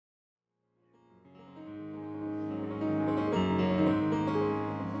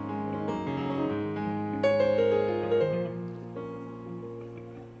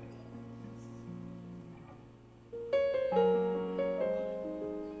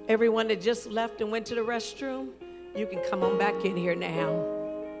Everyone that just left and went to the restroom, you can come on back in here now.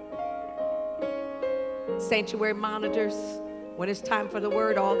 Sanctuary monitors, when it's time for the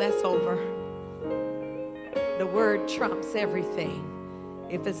word, all that's over. The word trumps everything.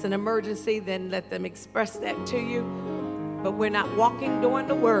 If it's an emergency, then let them express that to you. But we're not walking during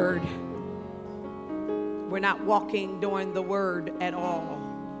the word. We're not walking during the word at all.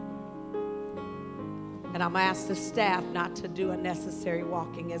 And I'm going to ask the staff not to do unnecessary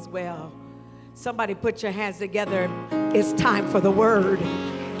walking as well. Somebody put your hands together. It's time for the word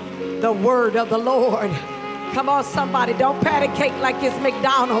of the Lord. Come on, somebody. Don't pat a cake like it's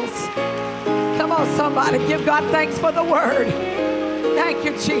McDonald's. Come on, somebody. Give God thanks for the word. Thank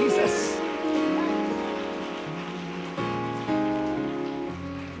you, Jesus.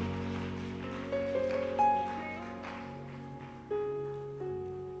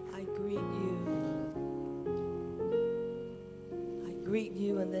 Greet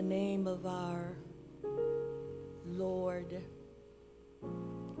you in the name of our Lord,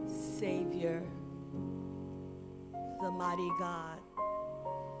 Savior, the mighty God,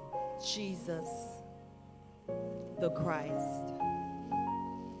 Jesus, the Christ.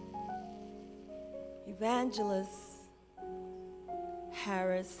 Evangelist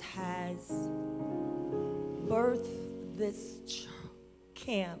Harris has birthed this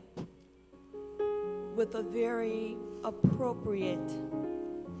camp with a very appropriate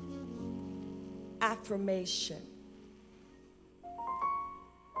affirmation.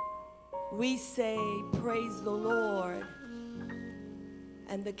 We say, praise the Lord,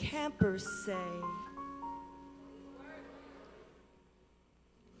 and the campers say,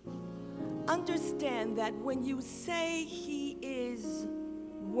 understand that when you say he is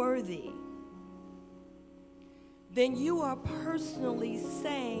worthy, then you are personally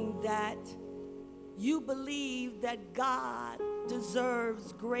saying that you believe that God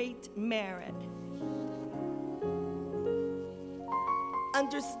deserves great merit.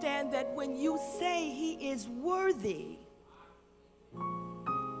 Understand that when you say he is worthy,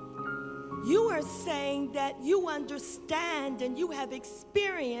 you are saying that you understand and you have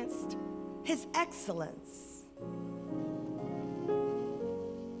experienced his excellence.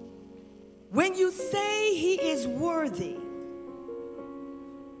 When you say he is worthy,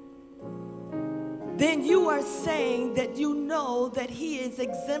 then you are saying that you know that he is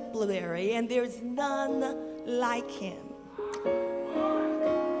exemplary and there's none like him.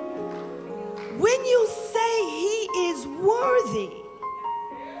 When you say he is worthy,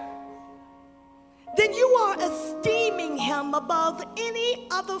 then you are esteeming him above any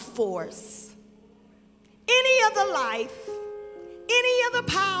other force, any other life, any other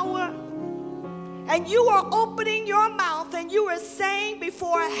power, and you are opening your mouth and you are saying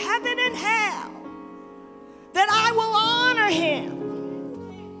before heaven and hell that I will honor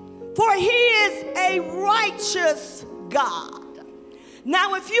him, for he is a righteous God.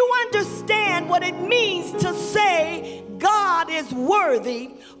 Now, if you understand what it means to say God is worthy,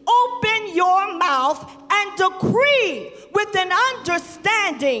 open your mouth and decree with an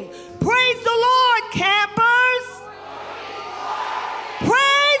understanding. Praise the Lord, campers.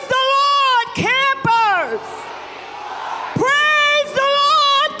 Praise the Lord, campers. Praise the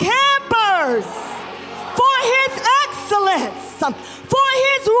Lord, campers. For his excellence, for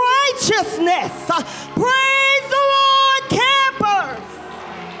his righteousness. Praise the Lord, campers.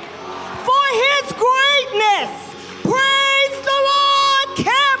 For his greatness. Praise the Lord,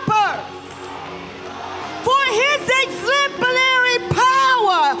 campers. For his exemplary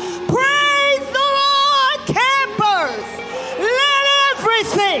power. Praise the Lord, campers. Let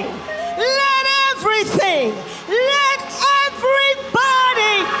everything, let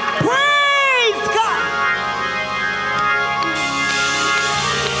everybody praise God.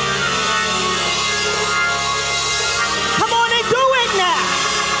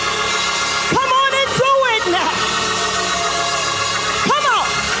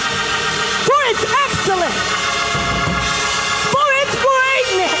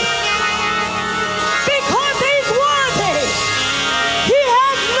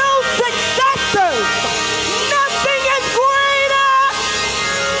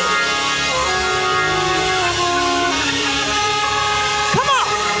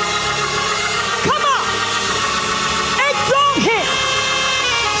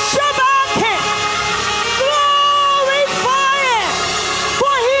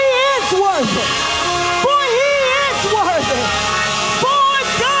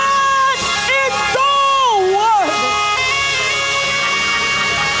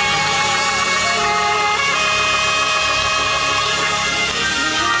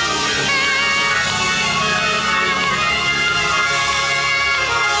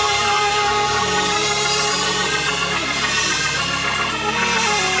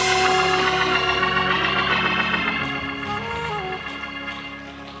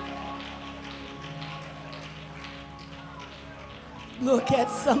 Look at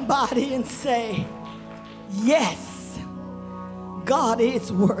somebody and say, yes, God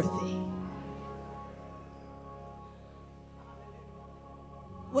is worthy.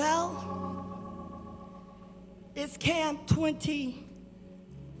 Well, it's Camp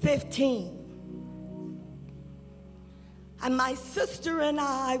 2015. And my sister and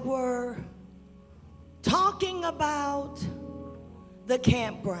I were talking about the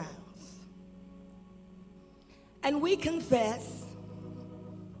campgrounds. And we confess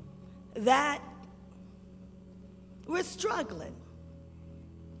that we're struggling.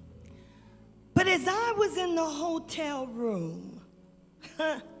 But as I was in the hotel room,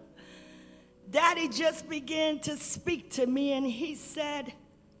 Daddy just began to speak to me, and he said,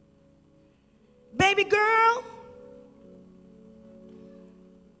 baby girl,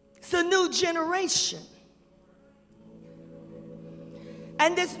 it's a new generation.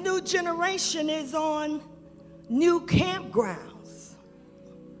 And this new generation is on new campgrounds.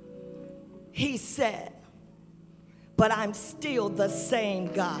 He said, but I'm still the same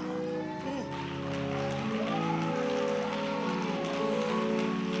God.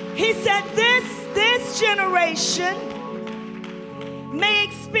 He said this generation may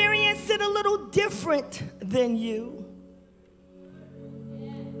experience it a little different than you.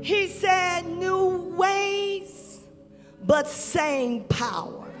 He said new ways, but same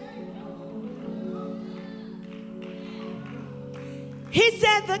power. He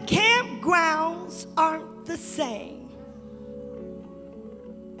said the campgrounds aren't the same.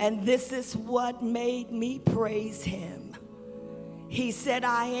 And this is what made me praise him. He said,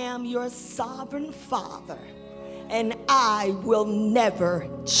 I am your sovereign Father, and I will never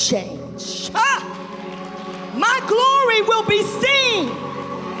change. My glory will be seen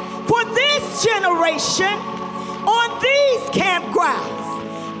for this generation on these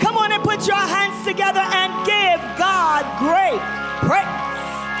campgrounds. Come on and put your hands together and give God great praise.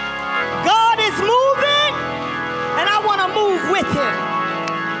 God is moving, and I want to move with him.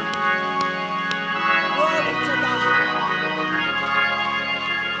 Glory to God.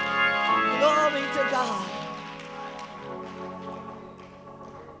 Glory to God.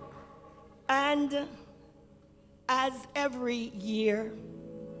 And as every year,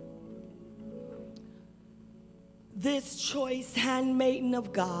 this choice handmaiden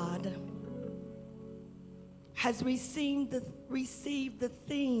of God has received the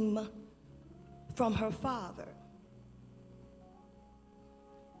theme from her father.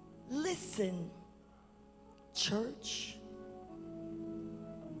 Listen, church.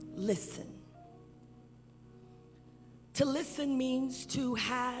 Listen. To listen means to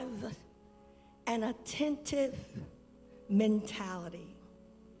have an attentive mentality.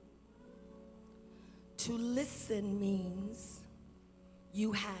 To listen means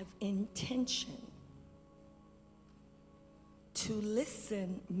you have intention. To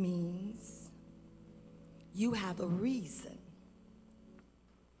listen means you have a reason.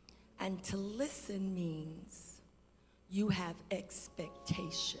 And to listen means you have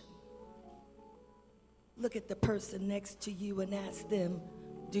expectation. Look at the person next to you and ask them,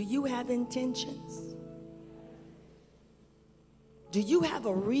 do you have intentions? Do you have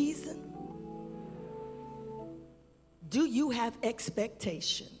a reason? Do you have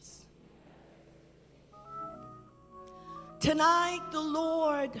expectations? Tonight, the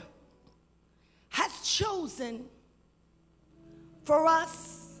Lord has chosen for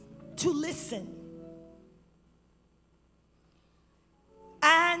us to listen.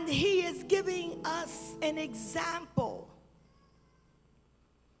 And he is giving us an example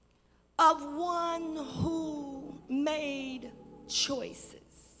of one who made choices.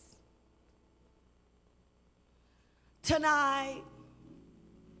 Tonight,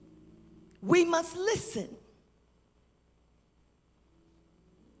 we must listen.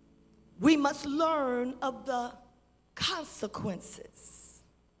 We must learn of the consequences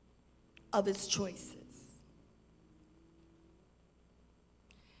of his choices.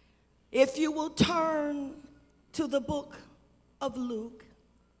 If you will turn to the book of Luke,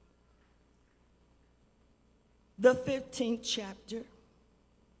 the 15th chapter,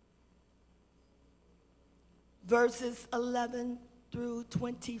 verses 11 through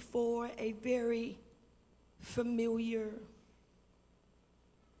 24, a very familiar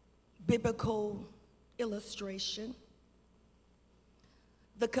biblical illustration.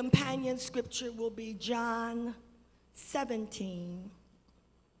 The companion scripture will be John 17,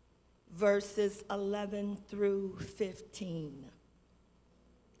 verses 11 through 15.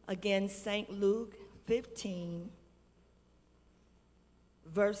 Again, St. Luke 15,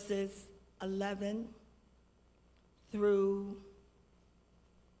 verses 11 through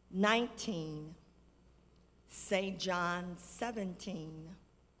 19, St. John 17,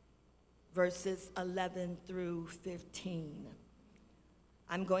 verses 11 through 15.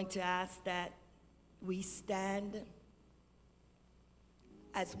 I'm going to ask that we stand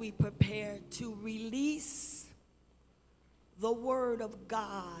as we prepare to release the word of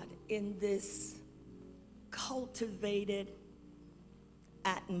God in this cultivated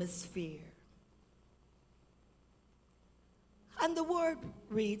atmosphere. And the word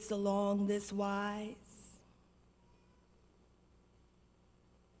reads along this wise.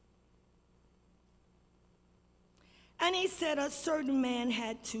 And he said, a certain man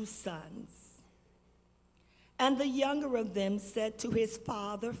had 2 sons. And the younger of them said to his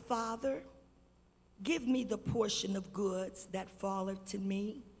father, Father, give me the portion of goods that falleth to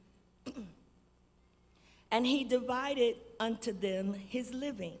me. And he divided unto them his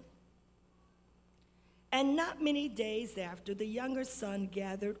living. And not many days after, the younger son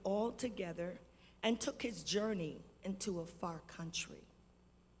gathered all together and took his journey into a far country.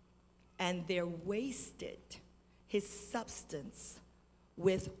 And there wasted his substance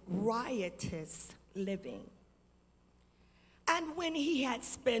with riotous living. And when he had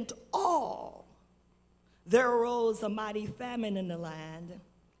spent all, there arose a mighty famine in the land,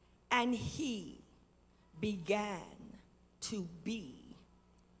 and he began to be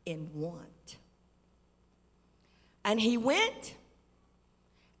in want. And he went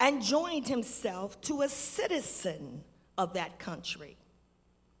and joined himself to a citizen of that country.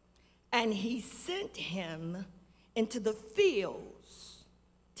 And he sent him into the fields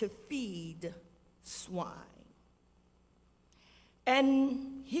to feed swine.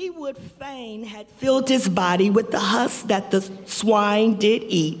 And he would fain had filled his body with the husk that the swine did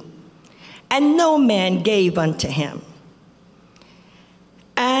eat, and no man gave unto him.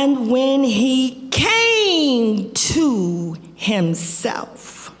 And when he came to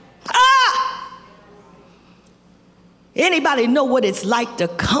himself, anybody know what it's like to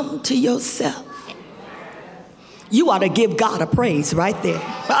come to yourself? You ought to give God a praise right there.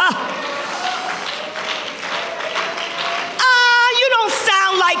 You don't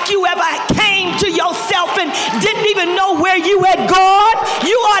sound like you ever came to yourself and didn't even know where you had gone.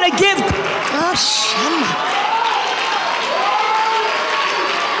 You ought to give.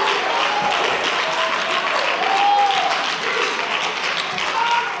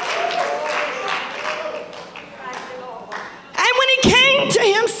 And when he came to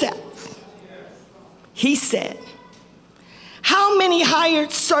himself, he said, how many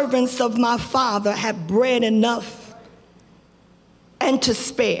hired servants of my father have bread enough and to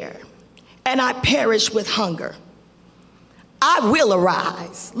spare, and I perish with hunger? I will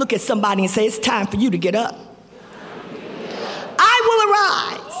arise. Look at somebody and say, it's time for you to get up. I will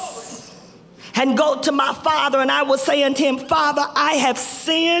arise and go to my father, and I will say unto him, Father, I have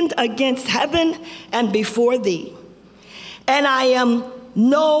sinned against heaven and before thee, and I am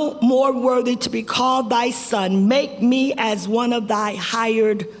no more worthy to be called thy son. Make me as one of thy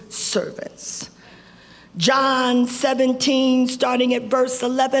hired servants. John 17, starting at verse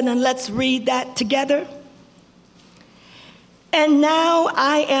 11, and let's read that together. And now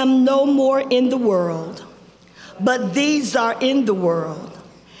I am no more in the world, but these are in the world,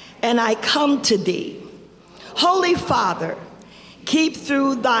 and I come to thee. Holy Father, keep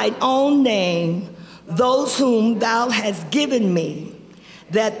through thine own name those whom thou hast given me,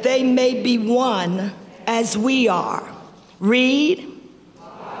 that they may be one as we are. Read.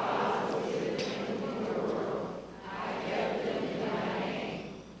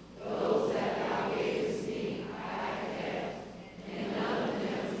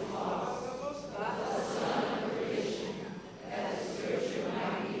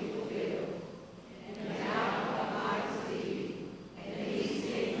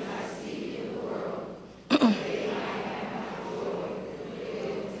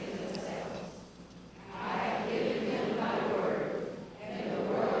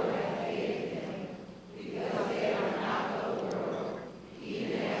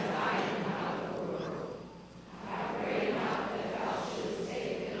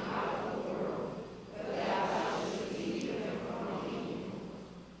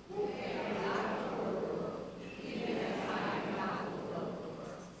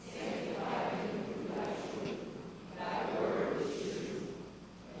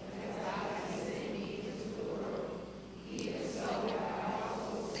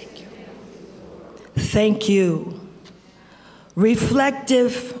 Thank you.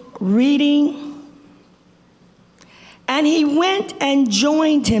 Reflective reading. And he went and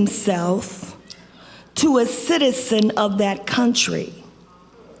joined himself to a citizen of that country.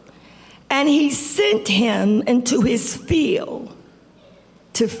 And he sent him into his field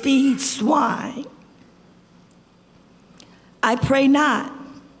to feed swine. I pray not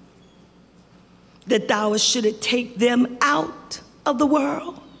that thou shouldest take them out of the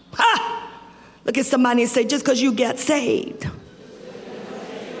world. Ha! Look at somebody and say, just because you got saved,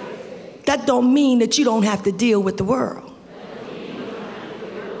 that don't mean that you don't have to deal with the world.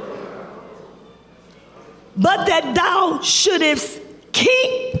 But that thou shouldest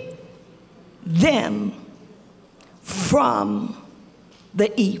keep them from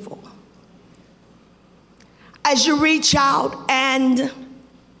the evil. As you reach out and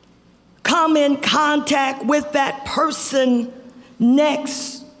come in contact with that person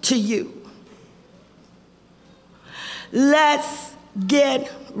next to you, let's get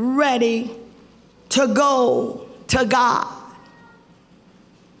ready to go to God.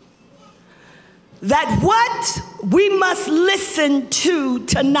 That what we must listen to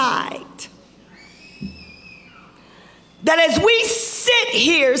tonight, that as we sit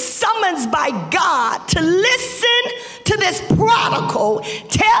here summoned by God to listen to this prodigal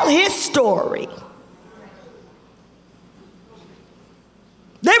tell his story,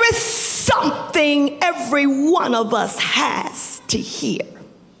 there is something every one of us has to hear.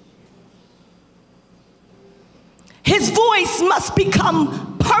 His voice must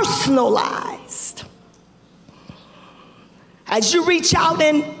become personalized. As you reach out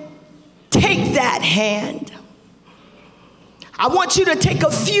and take that hand, I want you to take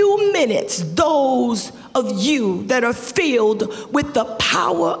a few minutes, those of you that are filled with the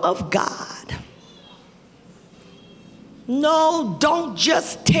power of God. No, don't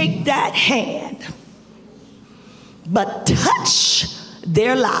just take that hand, but touch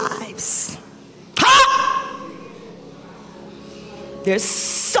their lives. Ha! There's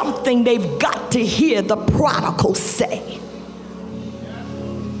something they've got to hear the prodigal say.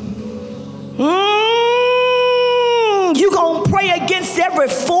 You gonna pray against every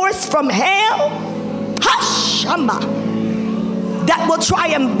force from hell? Hush, that will try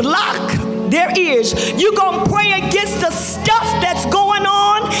and block their ears. You gonna pray against the stuff that's going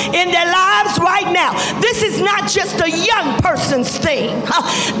on in their lives right now. This is not just a young person's thing.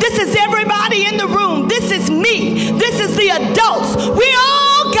 This is everybody in the room. This is me. This is the adults. We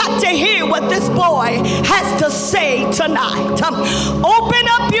all got to hear what this boy has to say tonight. Open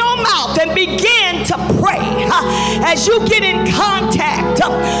up your mouth and begin to pray. As you get in contact,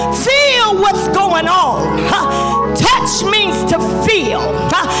 feel what's going on. Touch means to feel.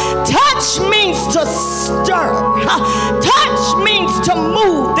 Touch means to stir. Touch means to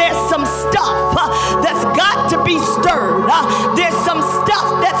move. There's some stuff that's got to be stirred. There's some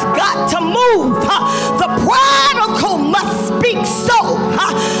stuff that's got to move. The prodigal must speak so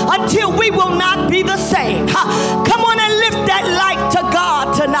until we will not be the same. Come on and lift that light to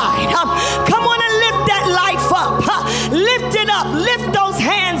God tonight. Come on and lift that life up. Lift it up. Lift those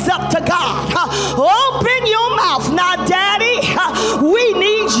hands up to God. Open your mouth. Now, Daddy, we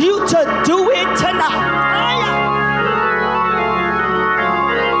need you to do it tonight.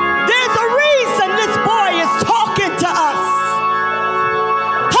 There's a reason this boy is talking to us.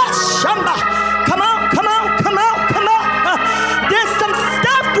 Hush, come on, come on, come on, come on. There's some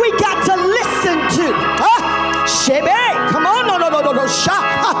stuff we got to listen to. Shebe, come on, no,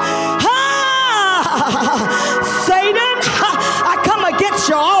 Satan, I come against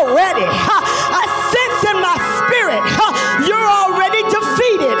you already. I sense in my spirit you're already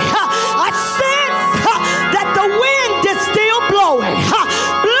defeated. I sense that the wind is still blowing.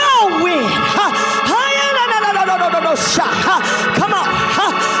 Blow wind. Come on,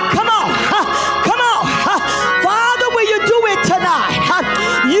 come on, come on. Father, will you do it tonight?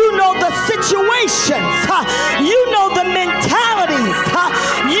 You know the situations. You know the mentalities.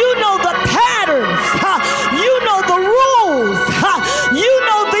 You know the patterns. You know the rules. You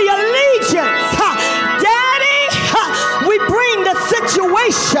know the allegiance. Daddy, we bring the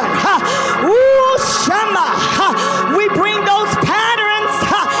situation. Ooh, Shama. We bring those patterns.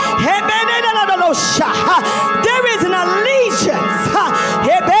 There is an allegiance.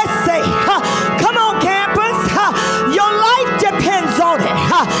 Come on, campus. Your life depends on it.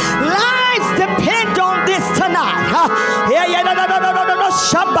 Lives depend on this tonight.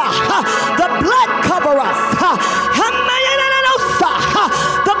 The blood cover us.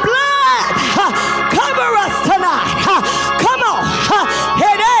 The blood cover us tonight. Come on.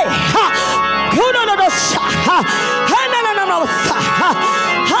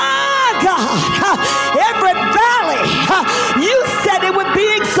 God, every valley, you said it would be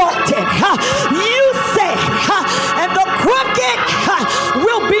exalted. You said, and the crooked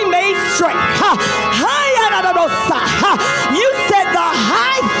will be made straight. You said the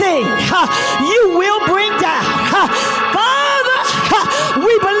high thing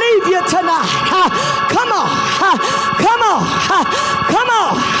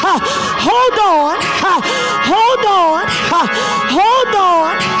Hold on. Hold on. Hold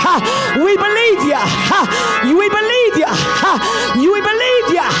on. We believe you. We believe you. We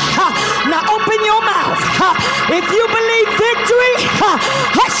believe you. Now open your mouth. If you believe victory,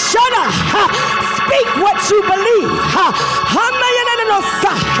 shut up. Speak what you believe.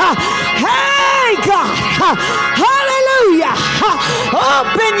 Hey, God. Hallelujah.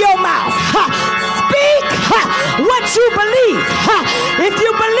 Open your mouth. Speak what you believe. If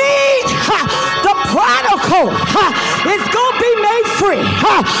you believe the prodigal is going to be made free,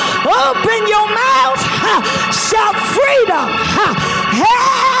 open your mouth. Shout freedom.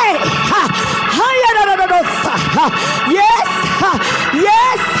 Hey. Yes.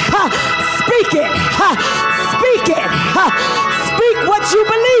 Yes. Speak it. Speak it. Speak what you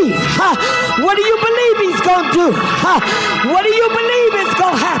believe. What do you believe he's going to do? What do you believe is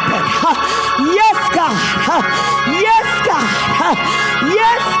going to happen? Yes, God. Yes, God.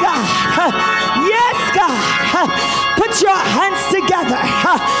 Yes, God. Yes, God. Put your hands together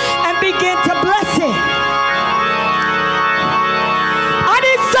and begin to bless him. I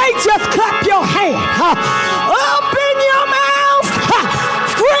didn't say just clap your hand. Open your mouth.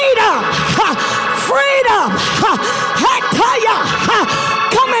 Freedom. Freedom.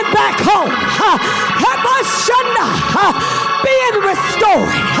 Coming back home. Being restored.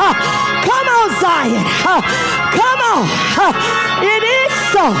 Come on, Zion. Come on. It is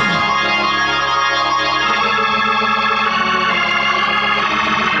so.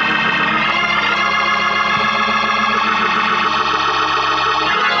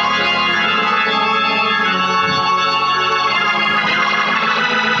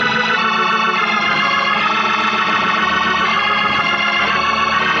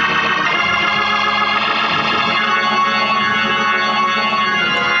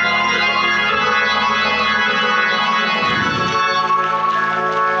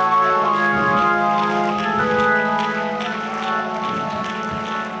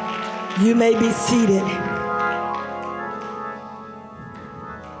 You may be seated.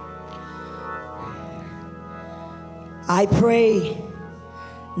 I pray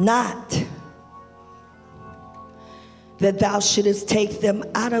not that thou shouldest take them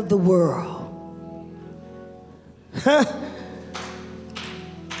out of the world.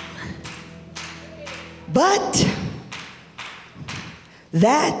 But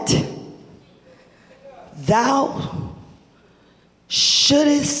that thou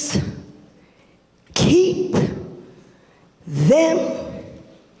shouldest keep them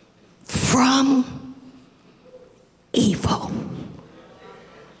from evil.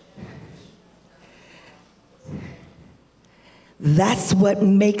 That's what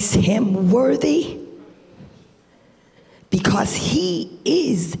makes him worthy, because he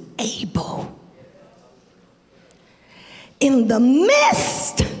is able. In the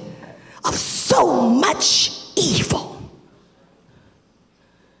midst of so much evil,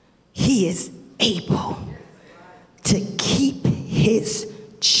 he is able to keep his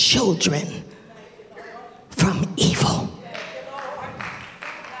children from evil.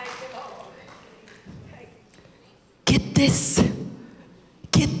 Get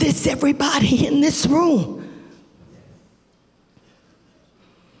this, everybody in this room.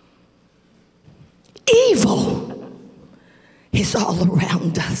 Evil is all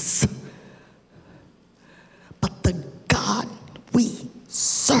around us, but the God we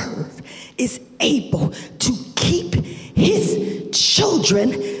serve is able to keep his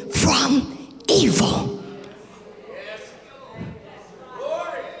children from evil.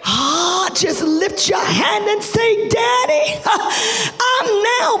 Just lift your hand and say, Daddy,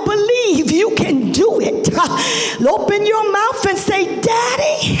 I now believe you can do it. Open your mouth and say,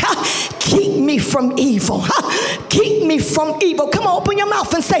 Daddy, keep me from evil. Keep me from evil. Come on, open your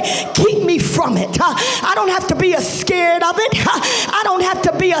mouth and say, keep me from it. I don't have to be scared of it. I don't have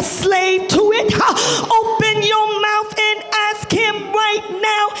to be a slave to it. Open your mouth and ask him right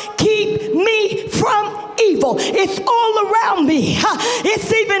now, keep me from evil. It's all around me.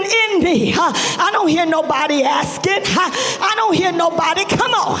 It's even in me. I don't hear nobody asking. I don't hear nobody.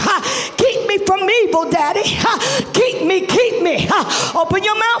 Come on. Keep me from evil, Daddy. Keep me, keep me. Open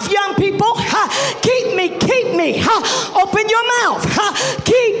your mouth, young people. Keep me, keep me. Open your mouth.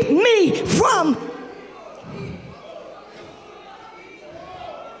 Keep me from.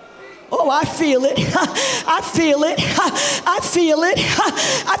 Oh, I feel it. I feel it. I feel it.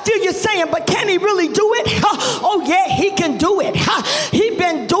 I feel you saying, but can he really do it? Oh, yeah, he can do it. He's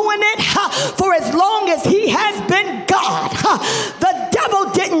been doing it for as long as he has been God. The devil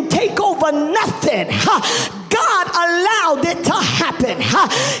didn't take over nothing. God allowed it to happen.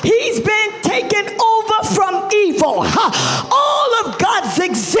 He's been taken over from evil. All of God's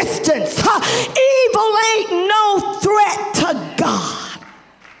existence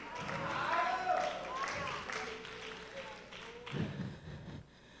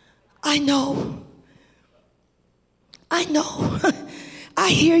know. I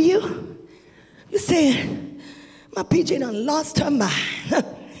hear you. You're saying, my PJ done lost her mind.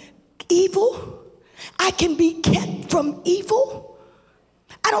 Evil? I can be kept from evil?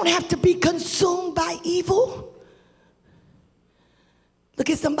 I don't have to be consumed by evil? Look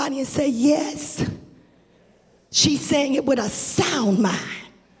at somebody and say, yes. She's saying it with a sound mind.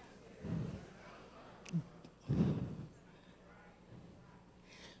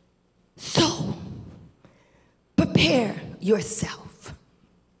 So, prepare yourself.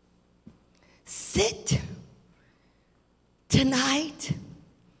 Sit tonight,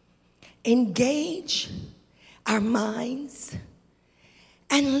 engage our minds,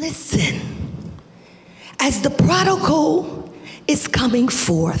 and listen as the prodigal is coming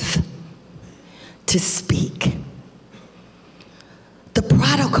forth to speak. The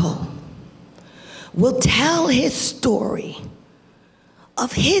prodigal will tell his story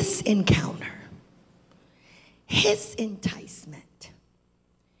of his encounter, his enticement,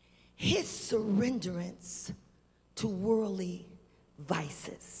 his surrenderance to worldly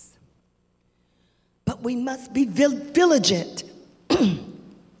vices. But we must be vigilant.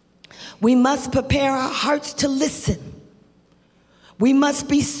 We must prepare our hearts to listen. We must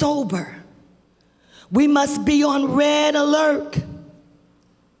be sober. We must be on red alert.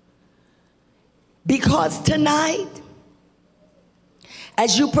 Because tonight,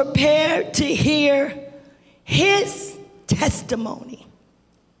 as you prepare to hear his testimony,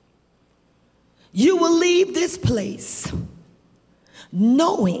 you will leave this place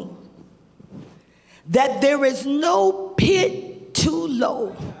knowing that there is no pit too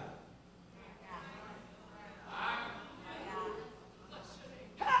low.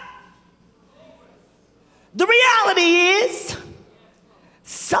 The reality is,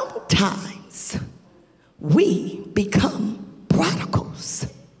 sometimes we become prodigals.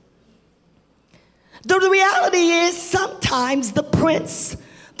 The reality is, sometimes the prince,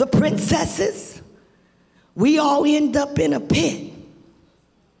 the princesses, we all end up in a pit.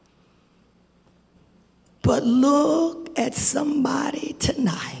 But look at somebody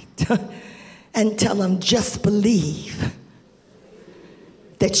tonight and tell them, just believe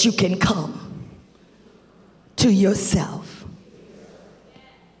that you can come to yourself.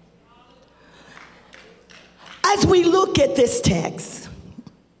 As we look at this text,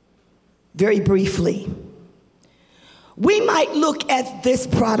 very briefly, we might look at this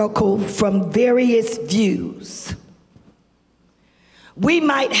prodigal from various views. We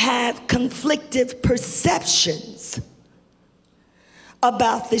might have conflicted perceptions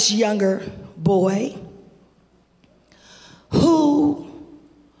about this younger boy who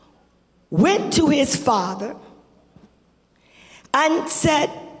went to his father and said,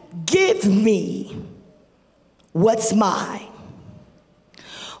 give me what's mine.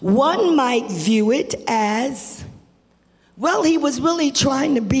 One might view it as, well, he was really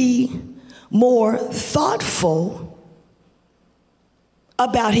trying to be more thoughtful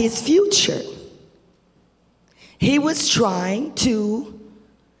about his future. He was trying to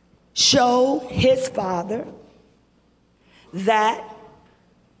show his father that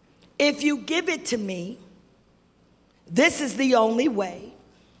if you give it to me, this is the only way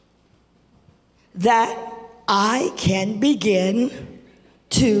that I can begin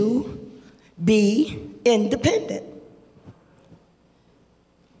to be independent.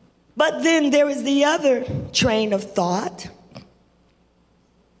 But then there is the other train of thought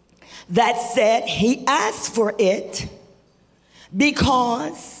that said he asked for it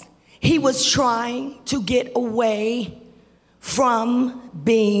because he was trying to get away from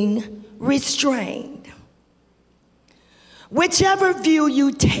being restrained. Whichever view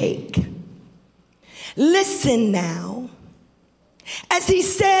you take, listen now as he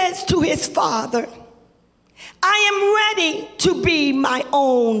says to his father, I am ready to be my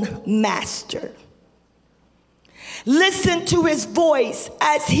own master. Listen to his voice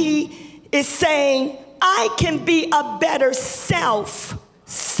as he is saying, I can be a better self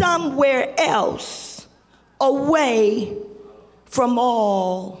somewhere else, away from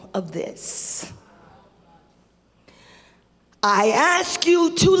all of this. I ask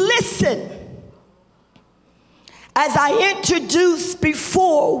you to listen as I introduce,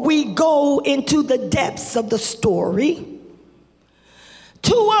 before we go into the depths of the story,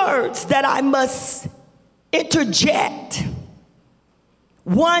 two words that I must interject.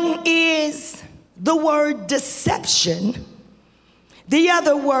 One is the word deception. The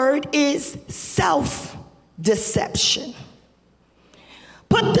other word is self-deception.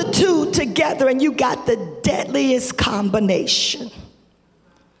 Put the two together and you got the deadliest combination.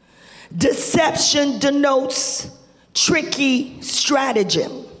 Deception denotes tricky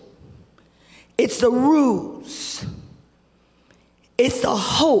stratagem, It's the ruse. It's the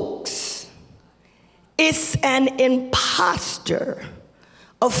hoax. It's an imposter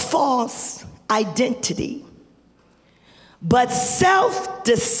of false identity. But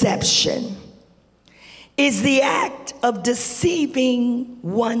self-deception is the act of deceiving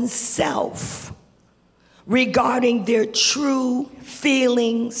oneself regarding their true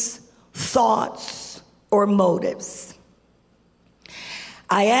feelings, thoughts, or motives.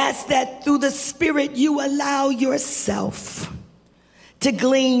 I ask that through the Spirit you allow yourself to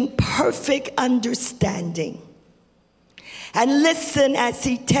glean perfect understanding and listen as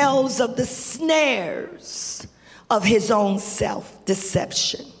he tells of the snares of his own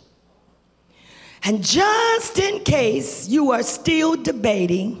self-deception. And just in case you are still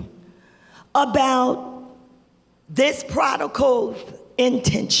debating about this prodigal's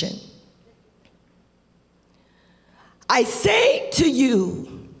intention, I say to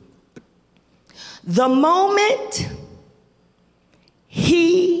you, the moment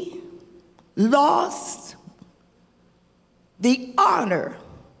he lost the honor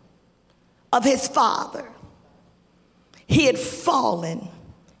of his father, he had fallen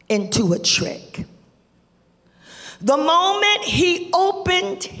into a trick. The moment he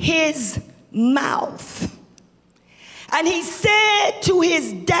opened his mouth and he said to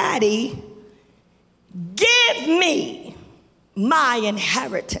his daddy, "Give me my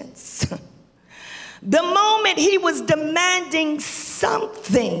inheritance." The moment he was demanding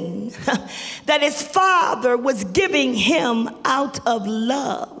something that his father was giving him out of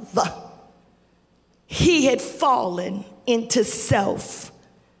love, he had fallen into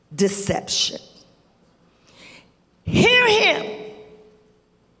self-deception. Hear him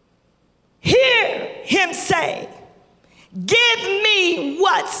say, "Give me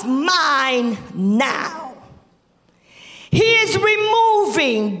what's mine now." He is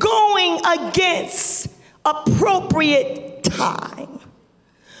removing, going against appropriate time.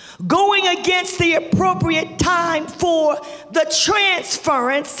 Going against the appropriate time for the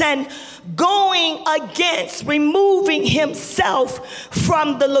transference and going against removing himself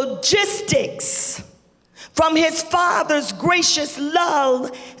from the logistics, from his father's gracious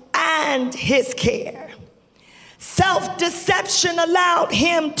love and his care. Self-deception allowed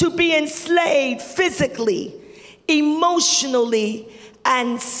him to be enslaved physically, emotionally,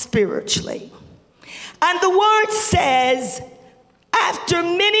 and spiritually. And the word says, after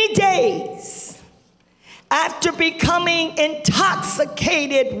many days, after becoming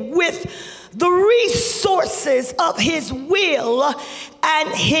intoxicated with the resources of his will and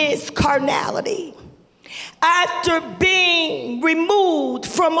his carnality, after being removed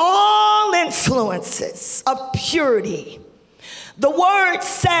from all influences of purity, the word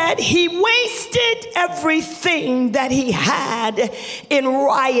said he wasted everything that he had in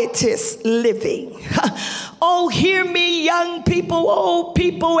riotous living. Oh, hear me, young people, old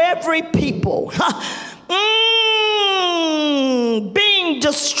people, every people. Being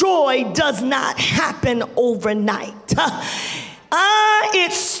destroyed does not happen overnight.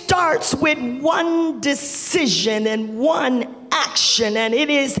 It starts with one decision and one action, and it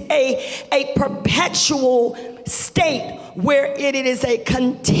is a perpetual state where it is a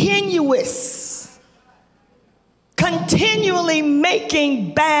continually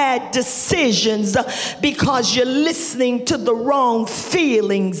making bad decisions because you're listening to the wrong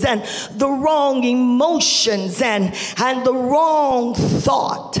feelings and the wrong emotions and the wrong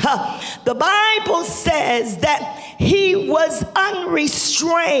thought. The Bible says that he was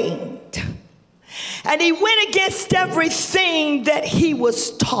unrestrained and he went against everything that he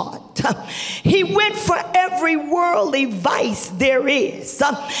was taught. He went for every worldly vice there is.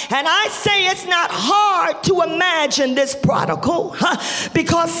 And I say it's not hard to imagine this prodigal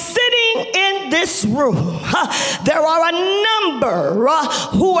because sitting in this room, there are a number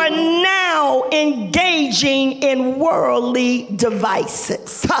who are now engaging in worldly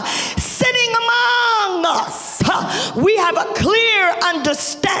devices. Sitting among us, we have a clear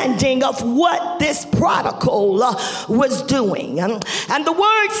understanding of what this prodigal was doing. And the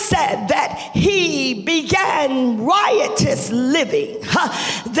word said that he began riotous living.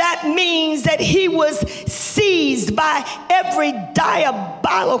 That means that he was seized by every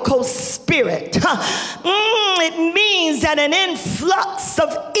diabolical spirit. It means that an influx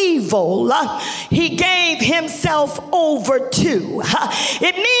of evil he gave himself over to.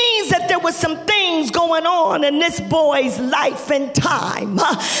 It means that there was some things going on in this boy's life and time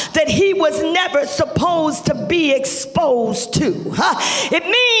that he was never supposed to be exposed to. It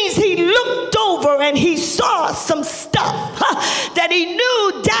means he looked over and he saw some stuff that he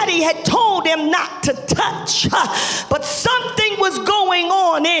knew daddy daddy had told him not to touch, but something was going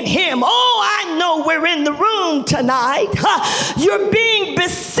on in him. Oh, I know we're in the room tonight. You're being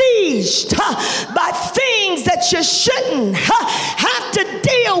besieged by things that you shouldn't have to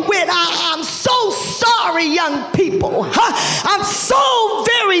deal with. I'm so sorry, young people. I'm so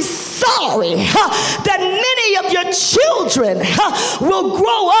very sorry that many of your children will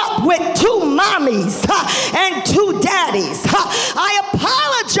grow up with two mommies and two daddies. I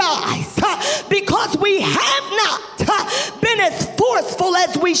apologize because we have not been as forceful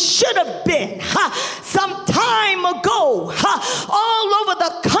as we should have been. Some time ago, all over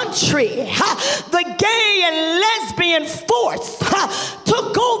the country, the gay and lesbian force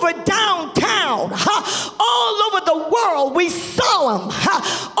took over downtown. All over the world, we saw them.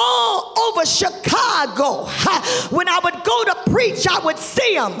 All over Chicago. When I would go to preach, I would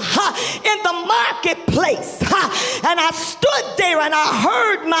see them in the marketplace. And I stood there and I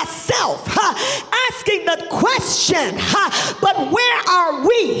heard myself asking the question, but where are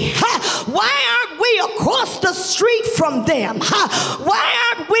we? Why aren't we across the street from them?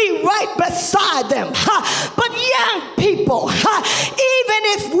 Why aren't we right beside them? But young people, even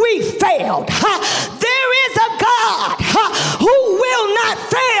if we failed, there is a God who will not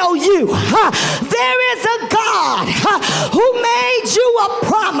fail you. There is a God who made you a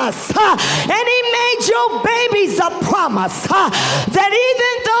promise, and he made your babies a promise, that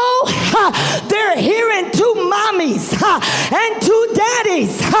even though they're hearing two mommies and two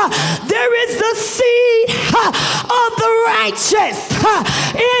daddies, there is the seed of the righteous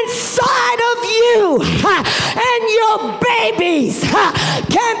inside of you, and your babies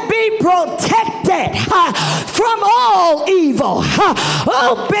can be protected from all evil.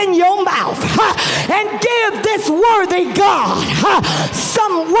 Open your mouth and give this worthy God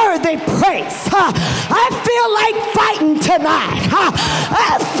some worthy praise. I feel like fighting tonight.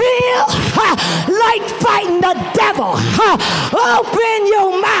 I feel like fighting the devil. Open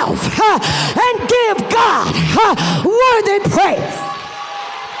your mouth and give God worthy praise.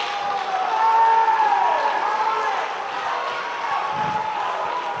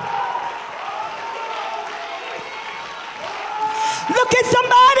 Look at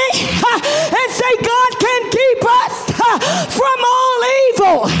somebody and say, God can keep us from all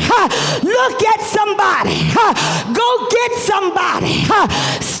evil. Look at somebody. Go get somebody.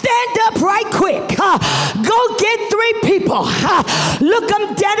 Stand up right quick. Go get 3 people. Look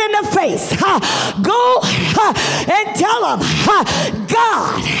them dead in the face. Go and tell them,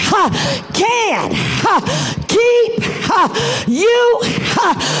 God can keep you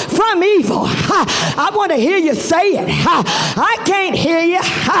from evil. I want to hear you say it. I can't hear you.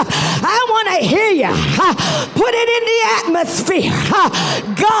 I want to hear you. Put it in the atmosphere.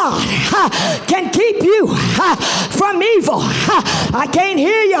 God can keep you from evil. I can't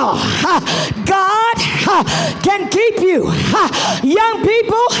hear y'all. God can keep you. Young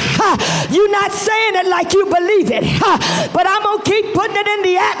people, you're not saying it like you believe it, but I'm going to keep putting it in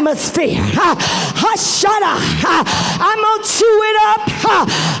the atmosphere. Hushada. I'm going to chew it up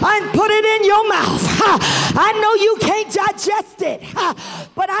and put it in your mouth. I know you can't digest it,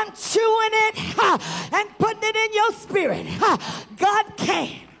 but I'm chewing it and putting it in your spirit. God can.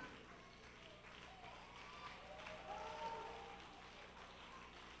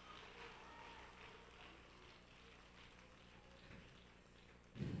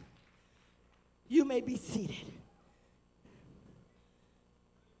 You may be seated.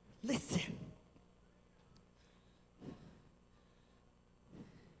 Listen.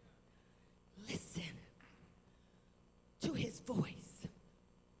 Listen to his voice.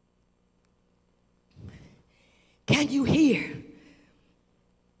 Can you hear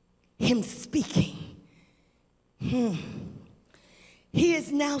him speaking? He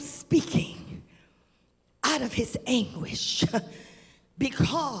is now speaking out of his anguish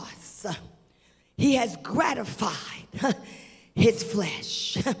because he has gratified his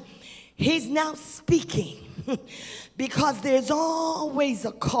flesh. He's now speaking because there's always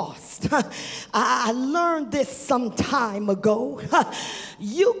a cost. I learned this some time ago.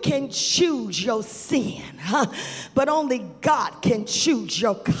 You can choose your sin, but only God can choose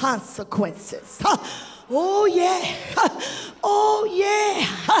your consequences. Oh yeah, oh yeah.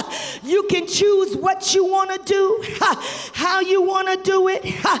 You can choose what you want to do, how you want to do it.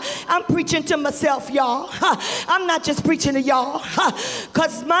 I'm preaching to myself, y'all. I'm not just preaching to y'all,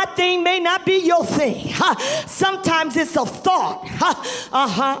 because my thing may not be your thing. Sometimes it's a thought.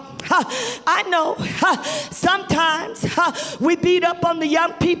 I know. Sometimes we beat up on the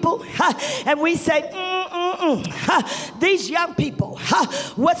young people and we say, These young people,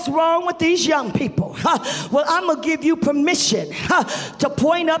 what's wrong with these young people? Well, I'm going to give you permission to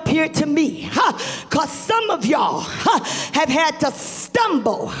point up here to me, because some of y'all have had to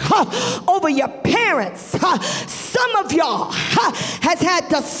stumble over your parents. Some of y'all has had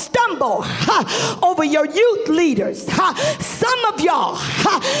to stumble over your youth leaders. Some of y'all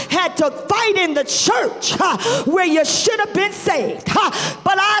had to fight in the church where you should have been saved.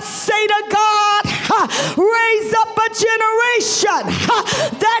 But I say to God, raise up a generation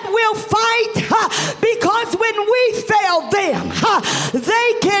that will fight, because when we fail them,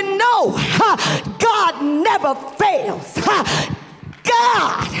 they can know God never fails.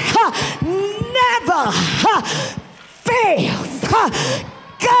 God never fails.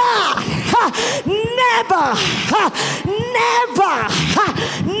 God never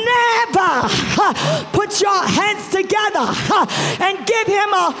put your hands together and give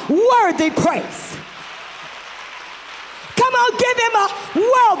him a worthy praise. Come on, give him a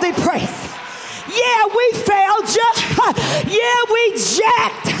worthy praise. Yeah, we failed you. Yeah, we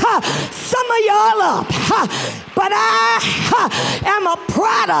jacked some of y'all up. But I am a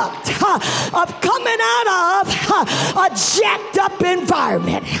product of coming out of a jacked up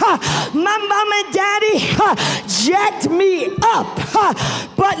environment. My mom and daddy jacked me up.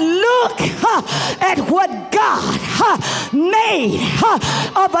 But look at what God made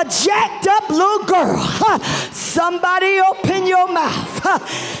of a jacked up little girl. Somebody open your mouth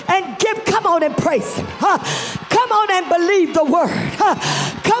and come on and praise him. Come on and believe the word.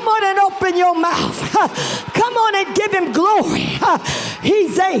 Come on and open your mouth. Come on and give him glory.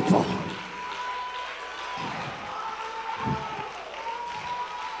 He's able.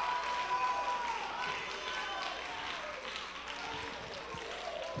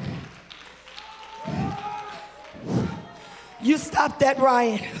 You stop that,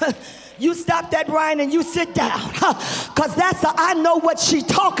 Ryan. You stop that, Ryan, and you sit down. Because I know what she's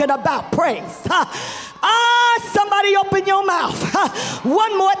talking about, praise. Somebody open your mouth.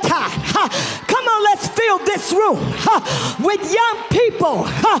 One more time. Come on, let's fill this room with young people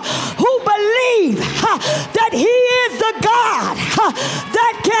who believe that he is the God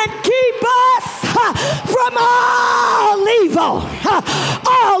that can keep us from all evil.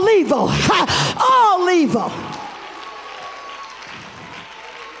 All evil. All evil.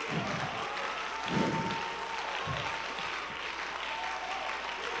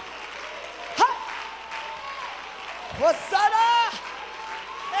 Wasada!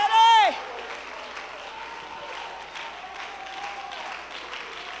 Hey!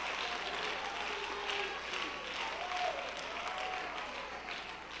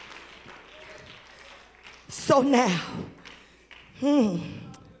 So now,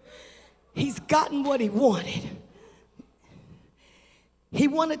 he's gotten what he wanted. He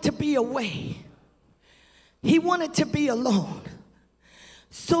wanted to be away. He wanted to be alone.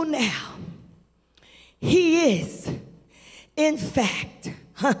 So now, he is, in fact,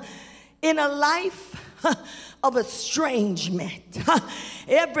 in a life of estrangement.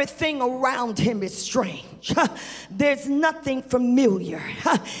 Everything around him is strange. There's nothing familiar.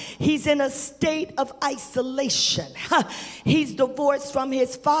 He's in a state of isolation. He's divorced from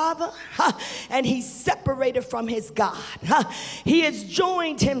his father, and he's separated from his God. He has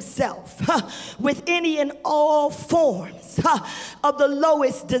joined himself with any and all forms of the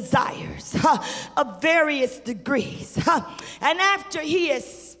lowest desires of various degrees. And after he has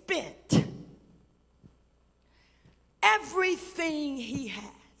spent everything he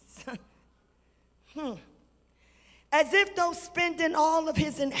has, as if though spending all of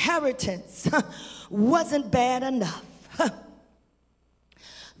his inheritance wasn't bad enough.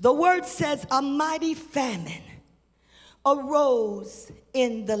 The word says a mighty famine arose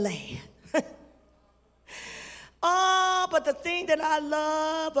in the land. Oh, but the thing that I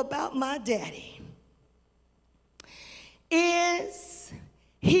love about my daddy is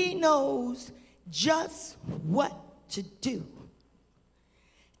he knows just what to do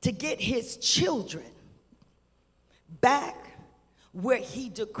to get his children back where he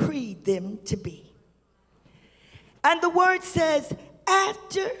decreed them to be. And the word says,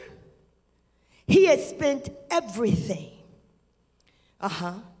 after he had spent everything,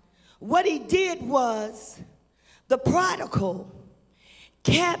 what he did was, the prodigal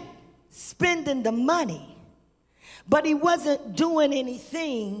kept spending the money, but he wasn't doing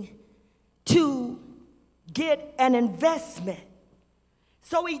anything to get an investment.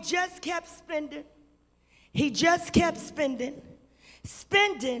 So he just kept spending. He just kept spending,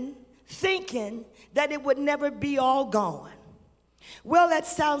 thinking that it would never be all gone. Well, that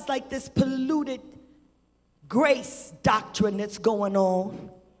sounds like this polluted grace doctrine that's going on.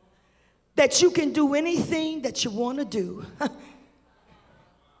 that you can do anything that you want to do.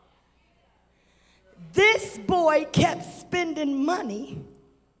 This boy kept spending money,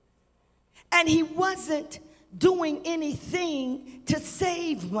 and he wasn't doing anything to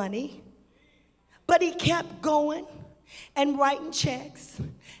save money, but he kept going and writing checks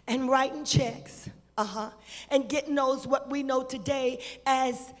and writing checks, and getting those what we know today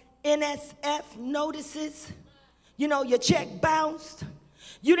as NSF notices. You know, your check bounced.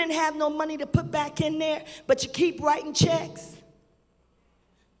 You didn't have no money to put back in there, but you keep writing checks.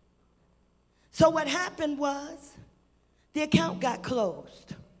 So what happened was the account got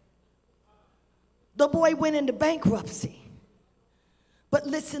closed. The boy went into bankruptcy. But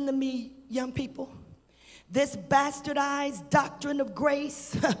listen to me, young people. This bastardized doctrine of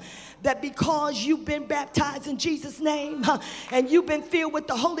grace, that because you've been baptized in Jesus' name, and you've been filled with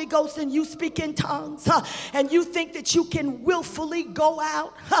the Holy Ghost and you speak in tongues, and you think that you can willfully go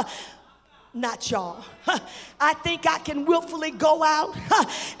out, not y'all. I think I can willfully go out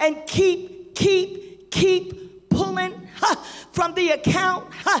and keep pulling from the account,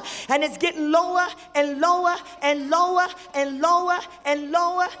 and it's getting lower and lower and lower and lower and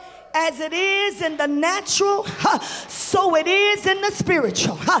lower. As it is in the natural, so it is in the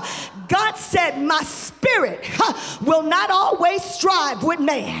spiritual. God said, my spirit will not always strive with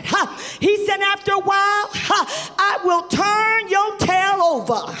man. He said, after a while, I will turn your tail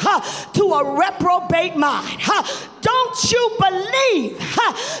over to a reprobate mind. Don't you believe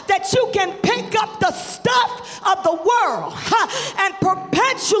that you can pick up the stuff of the world and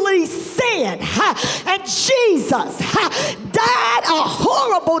perpetually sin? And Jesus died a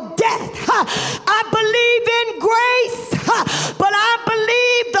horrible death. I believe in grace, but I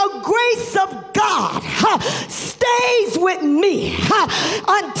believe the grace of God stays with me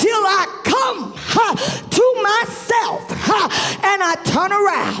until I come to myself and I turn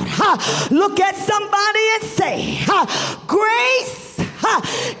around. Look at somebody and say, grace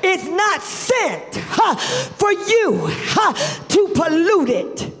is not sent for you to pollute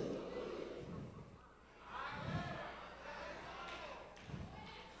it.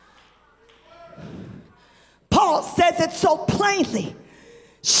 Paul says it so plainly.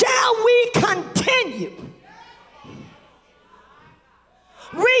 Shall we continue?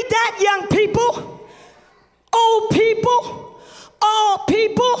 Read that, young people, old people, all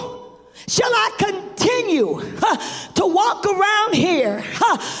people. Shall I continue to walk around here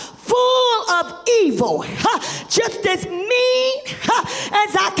full of evil, just as mean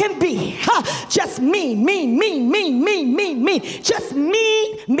as I can be? Just mean. Just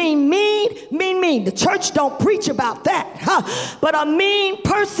mean. The church don't preach about that, but a mean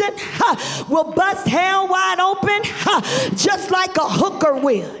person will bust hell wide open just like a hooker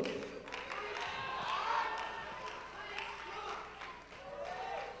would.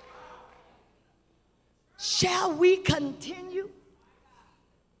 Shall we continue?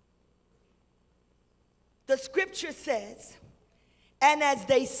 The scripture says, and as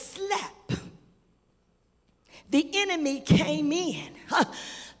they slept, the enemy came in.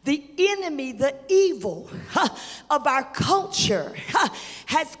 The enemy, the evil of our culture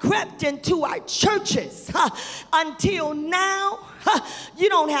has crept into our churches. Until now, you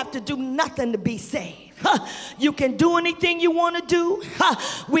don't have to do nothing to be saved. You can do anything you want to do.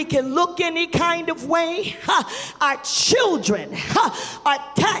 We can look any kind of way. Our children are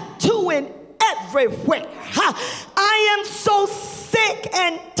tattooing everywhere. I am so sick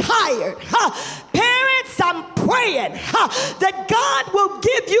and tired. Parents, I'm praying that God will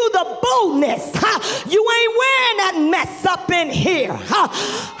give you the boldness. You ain't wearing that mess up in here.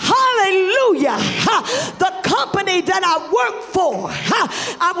 Hallelujah. The company that I work for,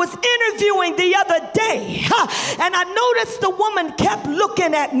 I was interviewing the other day, and I noticed the woman kept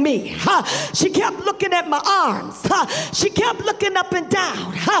looking at me. She kept looking at my arms. She kept looking up and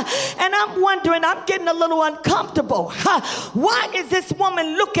down. And I'm wondering, I'm getting a little uncomfortable. Why is this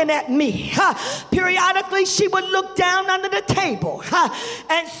woman looking at me? Periodically, she would look down under the table.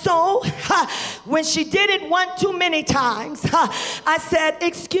 And so, when she did it one too many times, I said,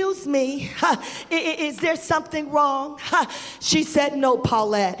 excuse me, is there something wrong? She said, no,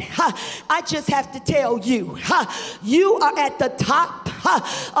 Paulette. I just have to tell you, you are at the top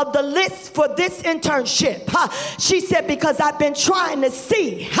of the list for this internship. She said, because I've been trying to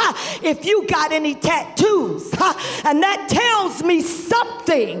see if you got any tattoos, and that tells me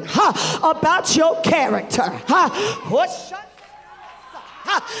something about your character.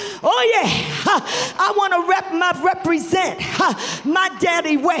 Oh yeah, I want to represent my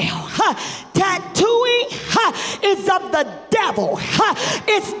daddy well. tattooing is of the devil.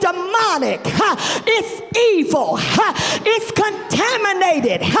 It's demonic. It's evil. It's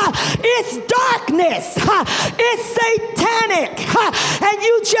contaminated. It's darkness. It's satanic. And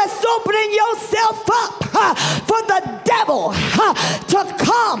you just opening yourself up for the devil to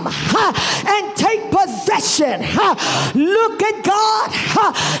come and take possession. Look at God.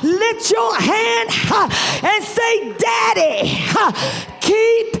 Lift your hand and say, Daddy,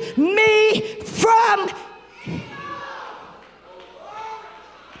 keep me from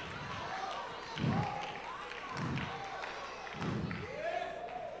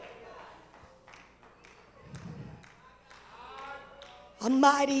a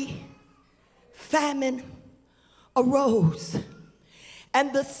mighty famine arose,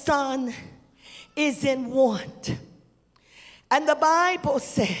 and the son is in want. And the Bible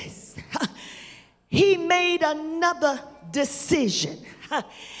says he made another decision.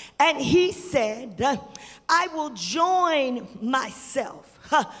 And he said, I will join myself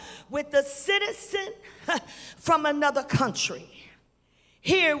with a citizen from another country.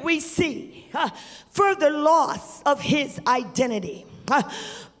 Here we see further loss of his identity.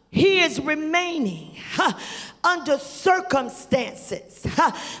 He is remaining under circumstances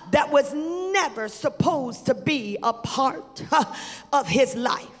that was never supposed to be a part of his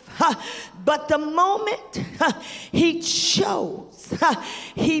life. But the moment he chose,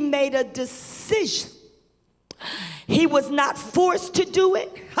 he made a decision. He was not forced to do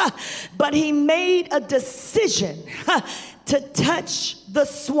it, but he made a decision to touch the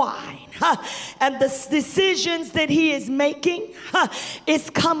swine. And the decisions that he is making is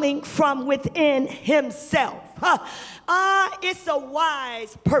coming from within himself. It's a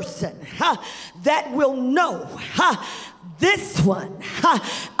wise person that will know this one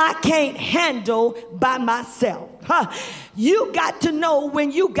I can't handle by myself. You got to know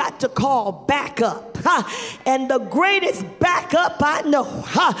when you got to call backup. And the greatest backup I know,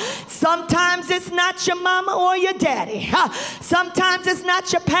 sometimes it's not your mama or your daddy. Sometimes it's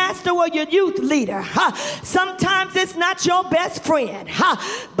not your pastor or your youth leader. Sometimes it's not your best friend.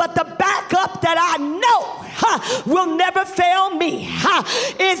 But the backup that I know will never fail me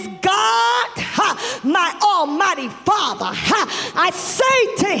is God, my almighty Father. I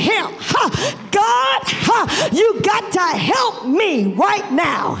say to him, God, you got to help me right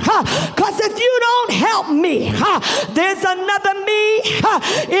now. Because if you don't help me, there's another me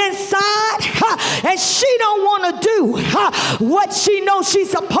inside, and she don't want to do what she knows she's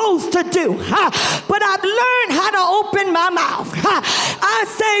supposed to do. But I've learned how to open my mouth. I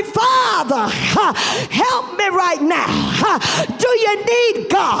say, Father, help me right now. Do you need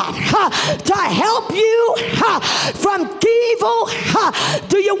God to help you from evil?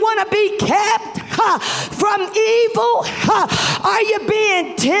 Do you want to be kept from evil? Are you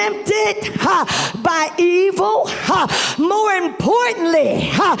being tempted by evil? More importantly,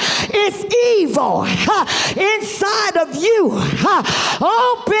 it's evil inside of you.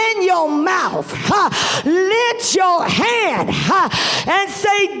 Open your mouth, lift your hand, and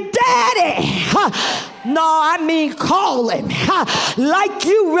say, Daddy. No, I mean call him like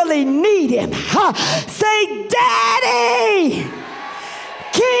you really need him. Say, Daddy,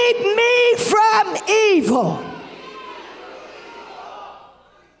 keep me from evil.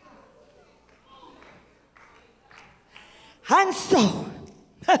 And so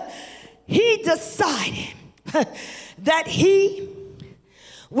he decided that he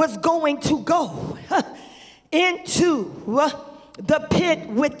was going to go into the pit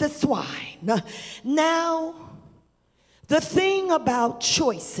with the swine. Now, the thing about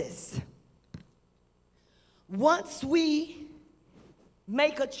choices, once we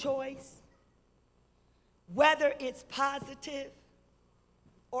make a choice, whether it's positive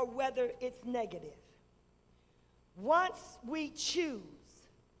or whether it's negative, once we choose,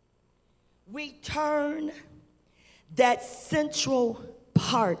 we turn that central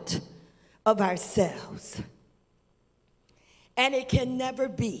part of ourselves, and it can never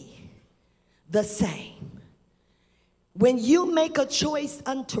be the same. When you make a choice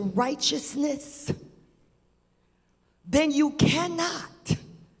unto righteousness, then you cannot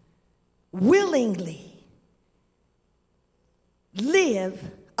willingly live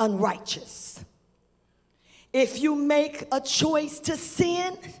unrighteous. If you make a choice to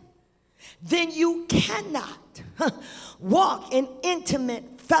sin, then you cannot walk in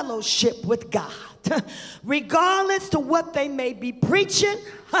intimate fellowship with God. Regardless to what they may be preaching,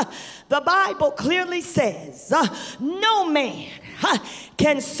 the Bible clearly says no man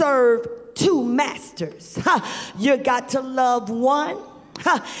can serve two masters. You got to love one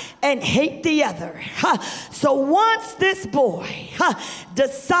and hate the other. So once this boy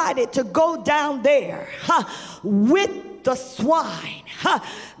decided to go down there with the swine,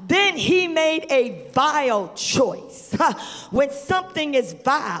 then he made a vile choice. When something is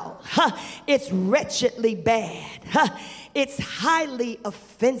vile, it's wretchedly bad. It's highly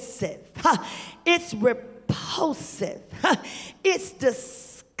offensive. It's repulsive. It's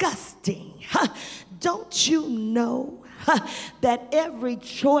disgusting. Don't you know that every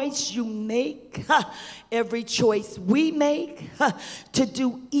choice you make, every choice we make to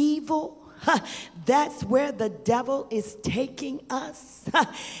do evil, that's where the devil is taking us.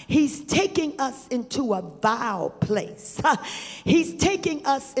 He's taking us into a vile place. He's taking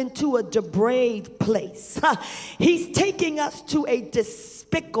us into a depraved place. He's taking us to a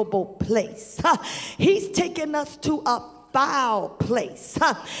despicable place. He's taking us to a foul place.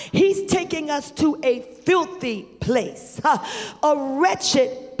 He's taking us to a filthy place, a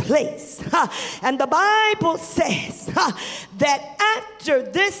wretched place. And the Bible says that after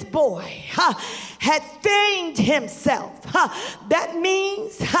this boy had feigned himself, that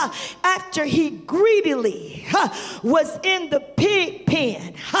means after he greedily was in the pig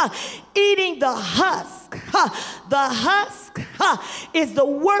pen eating the husk. The husk is the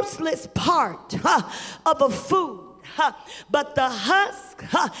worthless part of a food. But the husk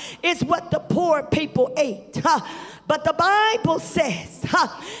is what the poor people ate. But the Bible says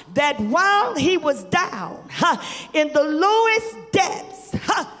that while he was down in the lowest depths,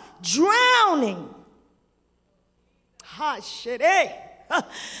 drowning,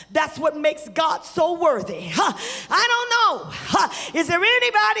 that's what makes God so worthy. I don't know. Is there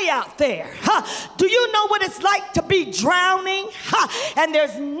anybody out there? Do you know what it's like to be drowning and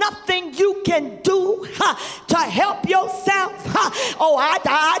there's nothing you can do to help yourself? Oh,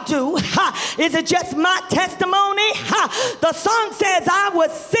 I do. Is it just my testimony? The song says I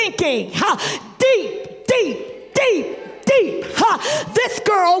was sinking deep, deep, deep. Deep. This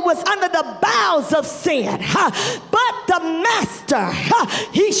girl was under the bowels of sin, but the master,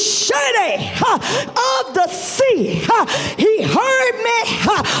 he shuddered of the sea. He heard me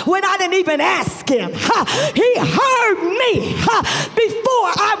when I didn't even ask him. He heard me before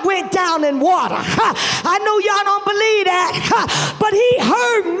I went down in water. I know y'all don't believe that, but he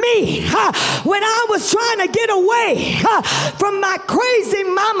heard me when I was trying to get away from my crazy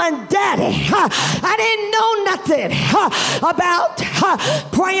mom and daddy. I didn't know nothing about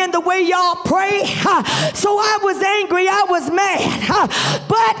praying the way y'all pray. So I was angry, I was mad,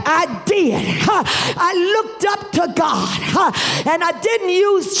 but I did. I looked up to God and I didn't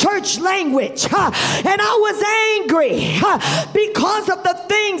use church language, and I was angry because of the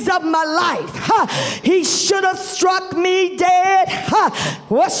things of my life. He should have struck me dead,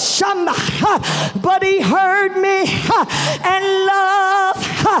 but he heard me, and love,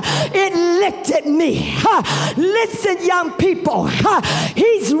 it lifted me. Listen, young people,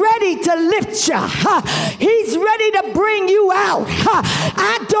 he's ready to lift you. He's ready to bring you out.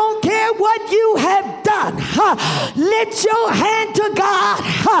 I don't care what you have done. Lift your hand to God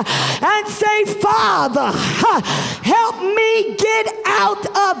and say, Father, help me get out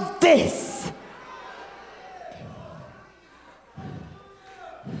of this.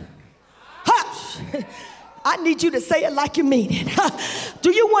 I need you to say it like you mean it. Do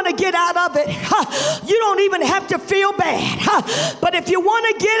you want to get out of it? You don't even have to feel bad. But if you want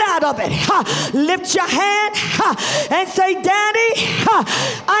to get out of it, lift your hand and say, Daddy,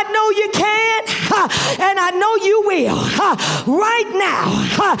 I know you can, and I know you will. Right now,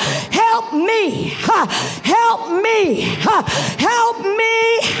 help me. Help me. Help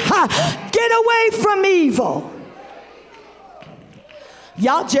me get away from evil.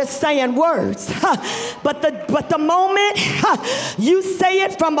 Y'all just saying words, but the moment you say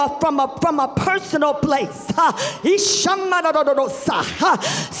it from a personal place,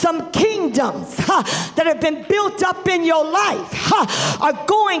 some kingdoms that have been built up in your life are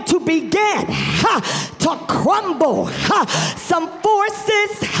going to begin to crumble. Some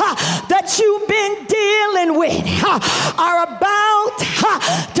forces that you've been dealing with are about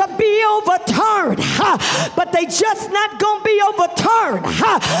to be overturned, but they just not gonna be overturned.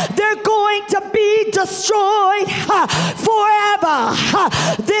 They're going to be destroyed forever.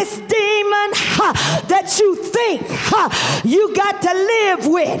 This demon that you think you got to live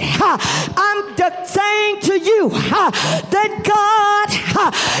with, I'm saying to you that God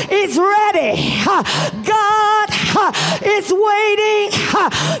is ready. God is waiting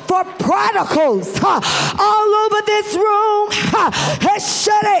for prodigals all over this room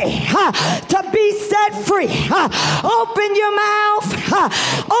to be set free. Open your mouth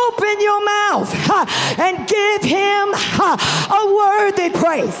Open your mouth and give him a worthy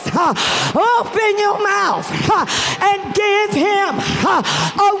praise. Open your mouth and give him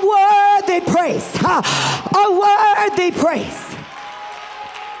a worthy praise. A worthy praise.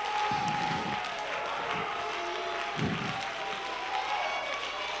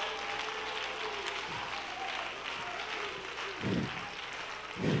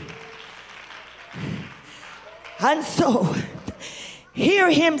 And so, hear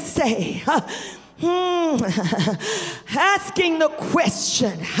him say, asking the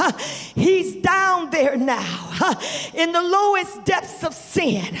question, he's down there now in the lowest depths of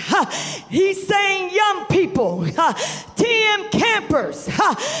sin. He's saying, young people, TM campers,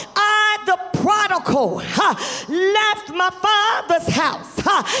 I, the prodigal, left my father's house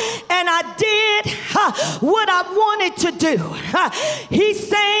and I did what I wanted to do. He's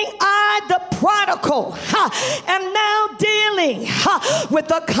saying, I, the prodigal, am now dealing with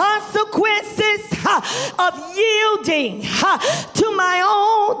the consequences of yielding to my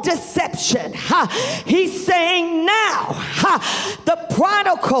own deception. He's saying now, the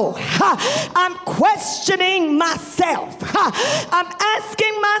prodigal, I'm questioning myself. I'm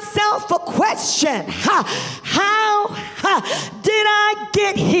asking myself a question. How did I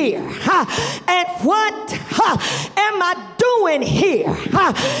get here? And what am I doing here?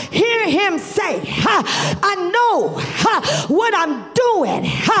 Hear him say, I know what I'm doing.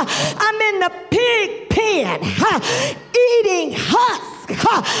 I'm in the pig pen eating husk.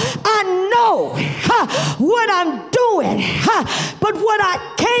 I know what I'm doing, but what I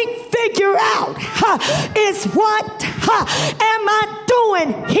can't figure out is what am I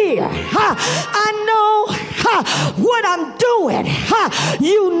doing here? I know what I'm doing.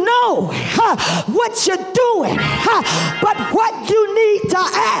 You know what you're doing, but what you need to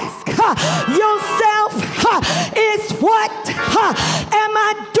ask yourself is what am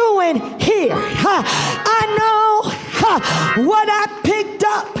I doing here? I know what I picked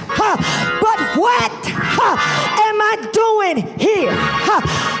up, but what am I doing here?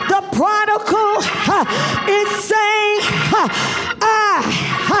 The prodigal is saying,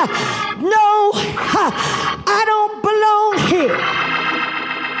 no, I don't belong here.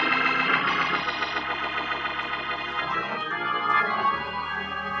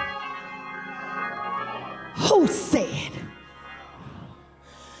 Who said?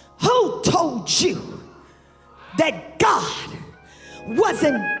 Who told you that God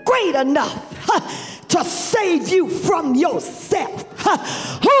wasn't great enough to save you from yourself?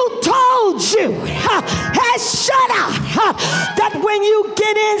 Who told you, shut up, that when you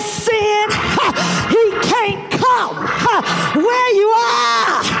get in sin, he can't come where you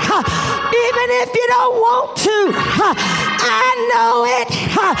are, even if you don't want to? I know it,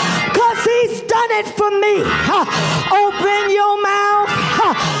 because he's done it for me. Open your mouth.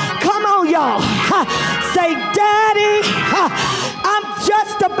 Come on, y'all. Say, Daddy, I'm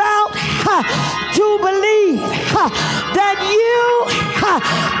just about to believe that you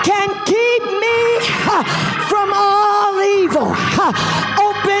can keep me from all evil.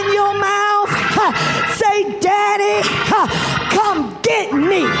 Open your mouth. Say, Daddy, come get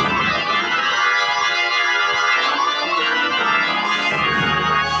me.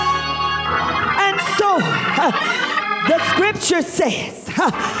 And so the scripture says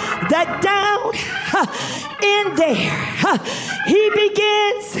that down in there, he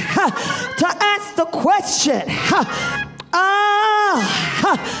begins to ask the question,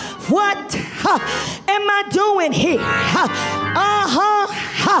 what am I doing here?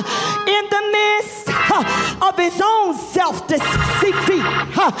 In the midst of his own self-deceit,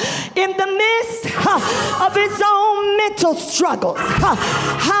 in the midst of his own mental struggles.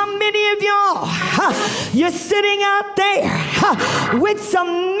 How many of y'all, you're sitting out there with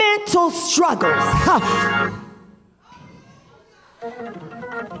some mental struggles?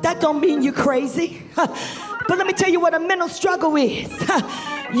 That don't mean you're crazy. But let me tell you what a mental struggle is.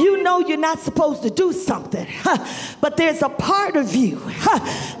 You know you're not supposed to do something, but there's a part of you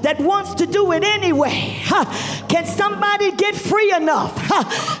that wants to do it anyway. Can somebody get free enough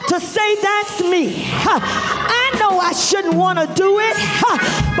to say, that's me? I know I shouldn't want to do it,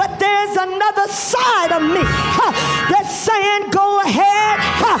 but there's another side of me that's saying, go ahead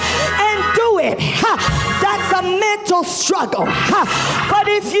and do it. That's a mental struggle. But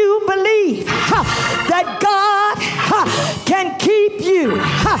if you believe that God can keep you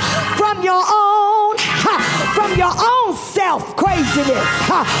from your own self craziness,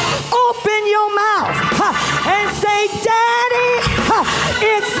 open your mouth and say, Daddy,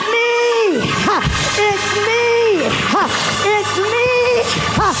 it's me, it's me, it's me,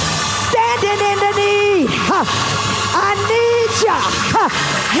 standing in the need. I need you.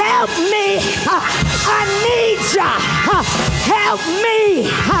 Help me. I need you. Help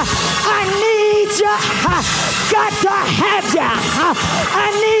me. I need you. Got to have you. I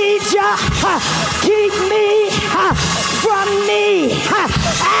need you. Keep me from me.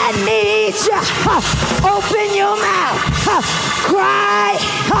 I need you. Open your mouth. Cry.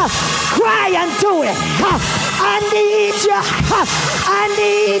 Cry unto it. I need you. I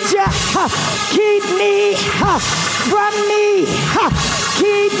need you. Keep me from me.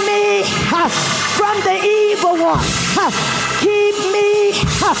 Keep me from the evil one. Keep me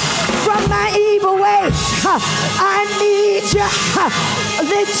from my evil ways. I need you.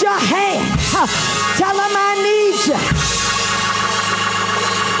 Lift your hand. Tell him I need you.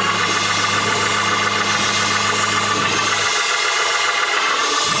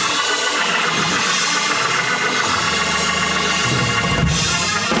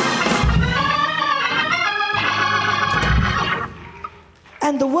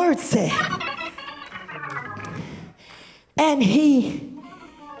 And the word said, and he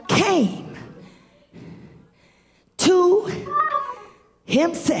came to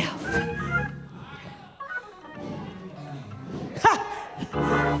himself.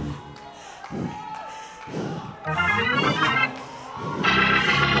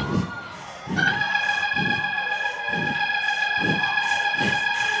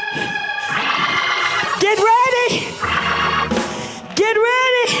 Get ready. Get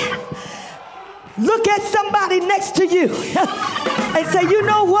ready. Look at somebody next to you and say, you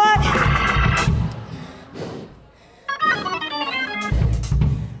know what?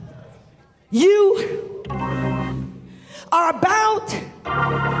 You are about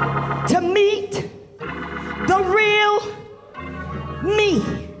to meet the real me.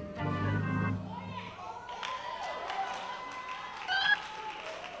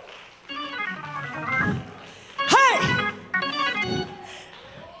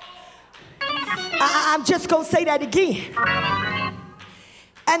 I'm just going to say that again.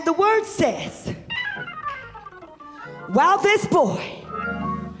 And the word says, while this boy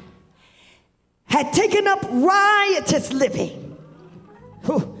had taken up riotous living,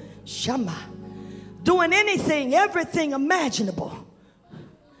 Shama, doing anything, everything imaginable,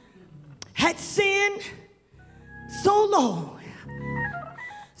 had sinned so long,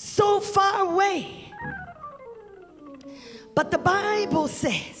 so far away. But the Bible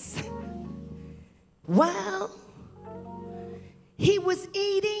says, while he was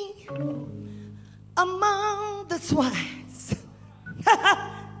eating among the swines,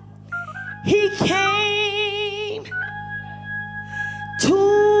 he came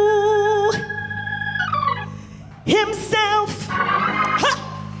to himself.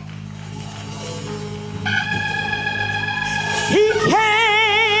 He came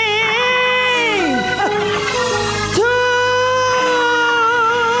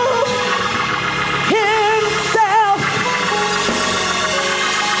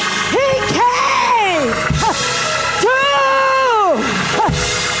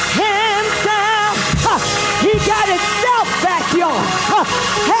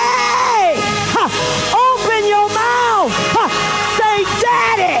Hey, open your mouth. Say,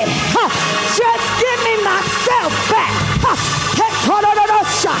 Daddy, just give me myself back.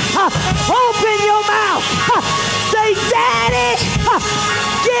 Open your mouth. Say, Daddy,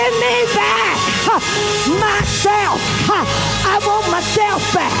 give me back myself. I want myself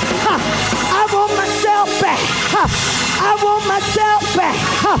back. I want myself back. I want myself back.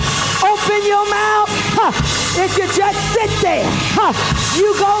 Open your mouth. If you just sit there,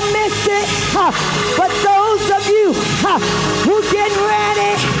 you gon' miss it. But those of you who get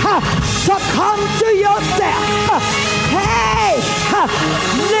ready to come to yourself, hey,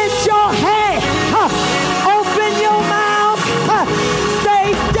 lift your hand, open your mouth,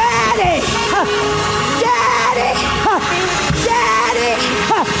 say, Daddy, Daddy, Daddy,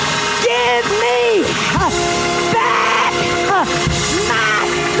 give me back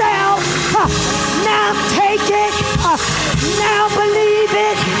myself. Now take it, now believe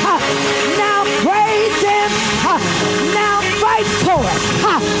it, now praise him, now fight for it,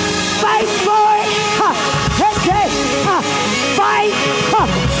 fight for it, okay, fight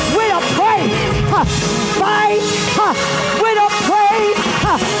with a praise, fight with a praise,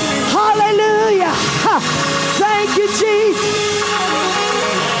 hallelujah, thank you, Jesus.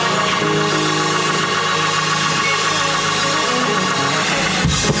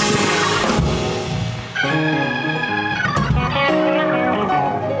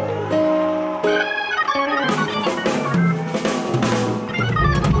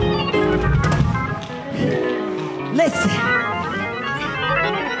 Listen,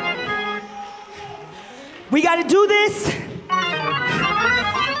 we got to do this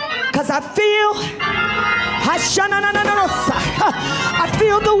I feel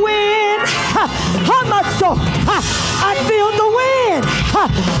the wind. I feel the wind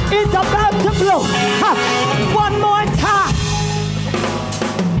is about to blow. One more time.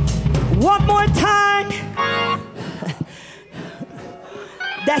 One more time.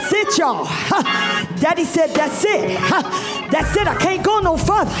 That's it, y'all. Daddy said, that's it. That's it. I can't go no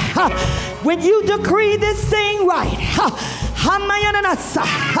further. When you decree this thing right,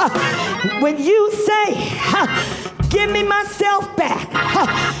 when you say, give me myself back,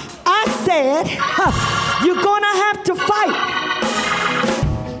 I said, you're going to have to fight.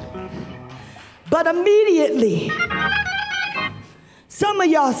 But immediately, some of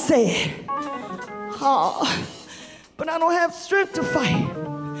y'all said, oh, but I don't have strength to fight.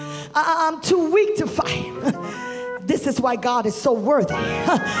 I'm too weak to fight. This is why God is so worthy,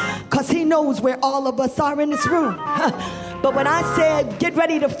 because he knows where all of us are in this room. But when I said, get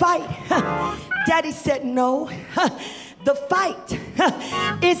ready to fight, Daddy said, no, the fight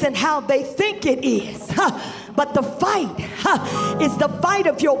isn't how they think it is, but the fight is the fight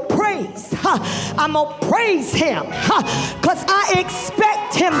of your praise. I'm going to praise him because I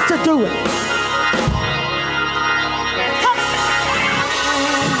expect him to do it.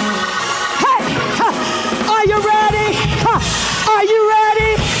 Are you ready? Are you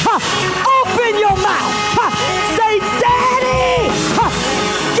ready? Open your mouth. Say, Daddy,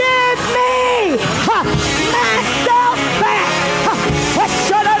 give me myself back.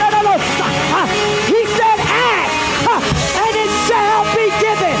 He said, ask, and it shall be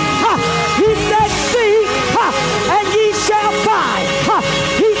given. He said, seek, and ye shall find.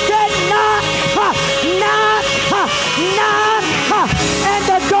 He said, knock, and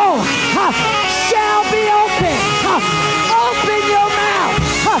the door shall be open. Open your mouth.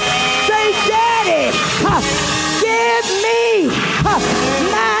 Say, Daddy, give me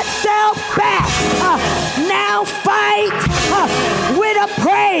myself back. Now fight with a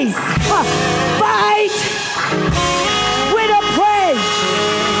praise. Fight with a praise.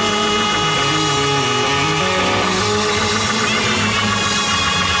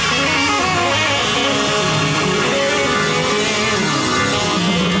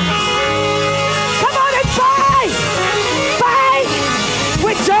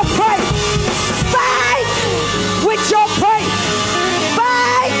 With your praise. Fight with your praise.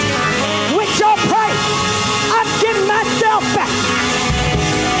 Fight with your praise. I'm giving myself back.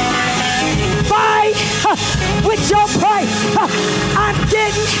 Fight with your praise. I'm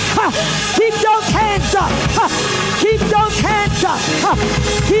getting, keep those hands up. Keep those hands up.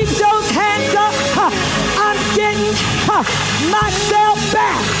 Keep those hands up. I'm getting myself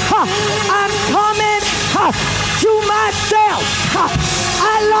back. I'm coming to myself.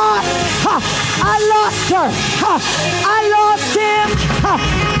 I lost her. I lost him,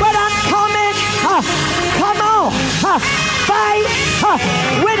 but I'm coming. Come on. Fight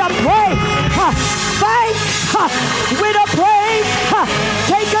with a praise. Fight with a praise.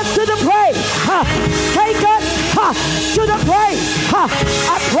 Take us to the praise. Take us to the praise.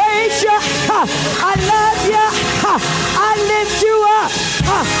 I praise you. I love you. I lift you up.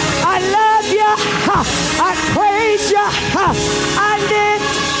 I love you. I praise you. I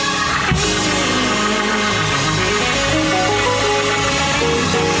lift.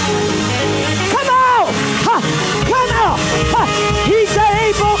 Come on. Come on. He's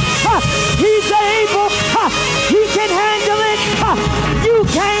able. He's able. He can handle it. You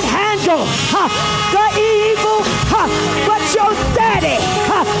can't handle the evil, but your daddy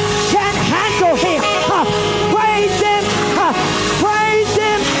can handle him. Praise him. Praise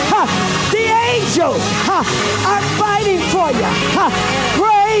him. The angels are fighting for you.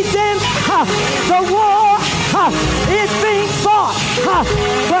 Praise him. The war is being fought,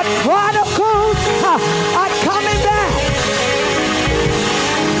 but prodigals are coming back.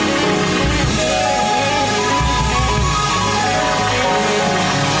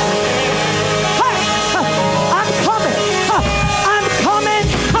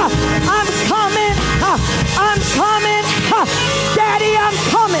 Daddy, I'm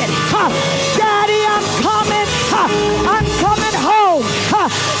coming. Daddy, I'm coming. I'm coming home.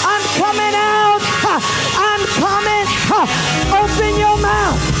 I'm coming out. I'm coming. Open your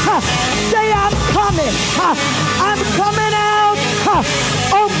mouth. Say, I'm coming. I'm coming out.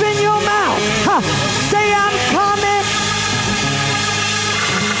 Open your mouth. Say, I'm coming.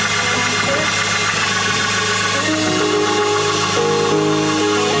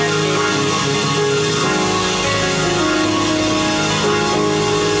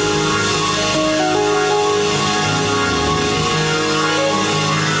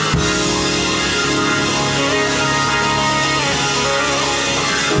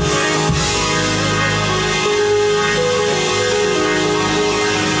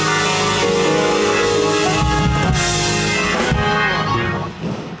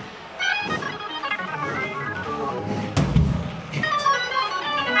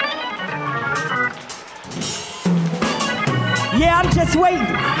 just waiting.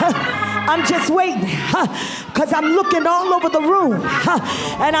 I'm just waiting. Because I'm looking all over the room.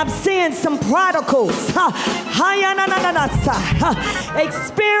 And I'm seeing some prodigals.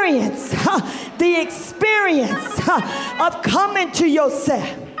 Experience. The experience of coming to yourself.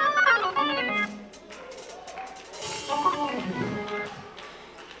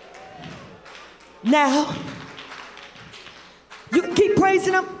 Now, you can keep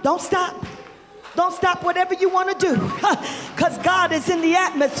praising him. Don't stop. Don't stop whatever you want to do, because God is in the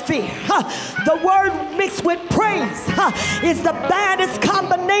atmosphere. The word mixed with praise is the baddest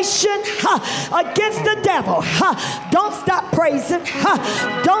combination against the devil. Don't stop praising.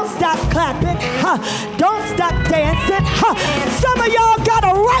 Don't stop clapping. Don't stop dancing. Some of y'all got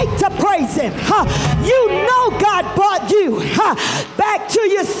a right to praise him. You know God brought you back to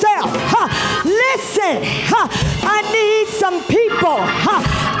yourself. Listen, I need some people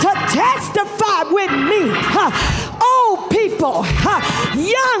to testify with me. Old people,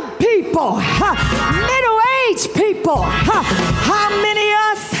 young people, middle-aged people. How many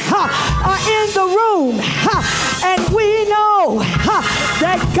of us are in the room and we know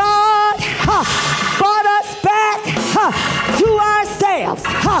that God brought us back to ourselves?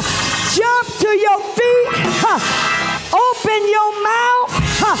 Jump to your feet. Open your mouth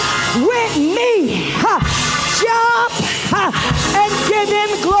with me. Jump and give him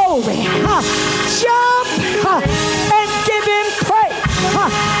glory. Jump and give him praise.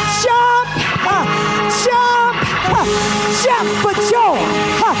 Jump, jump, jump for joy.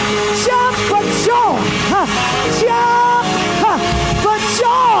 Jump for joy. Jump for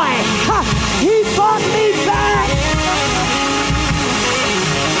joy. He brought me back.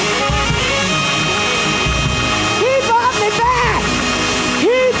 He brought me back.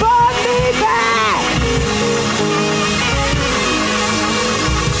 He brought me back.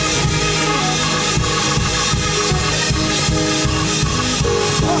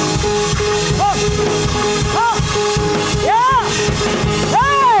 Yeah.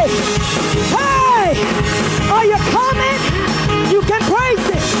 Hey. Hey. Are you coming? You can praise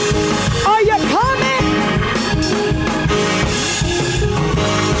it. Are you coming?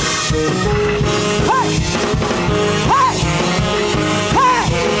 Hey. Hey. Hey.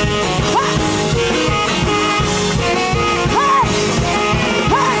 Hey.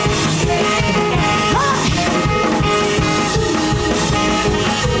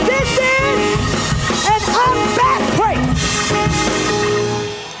 This is an I'm back praise.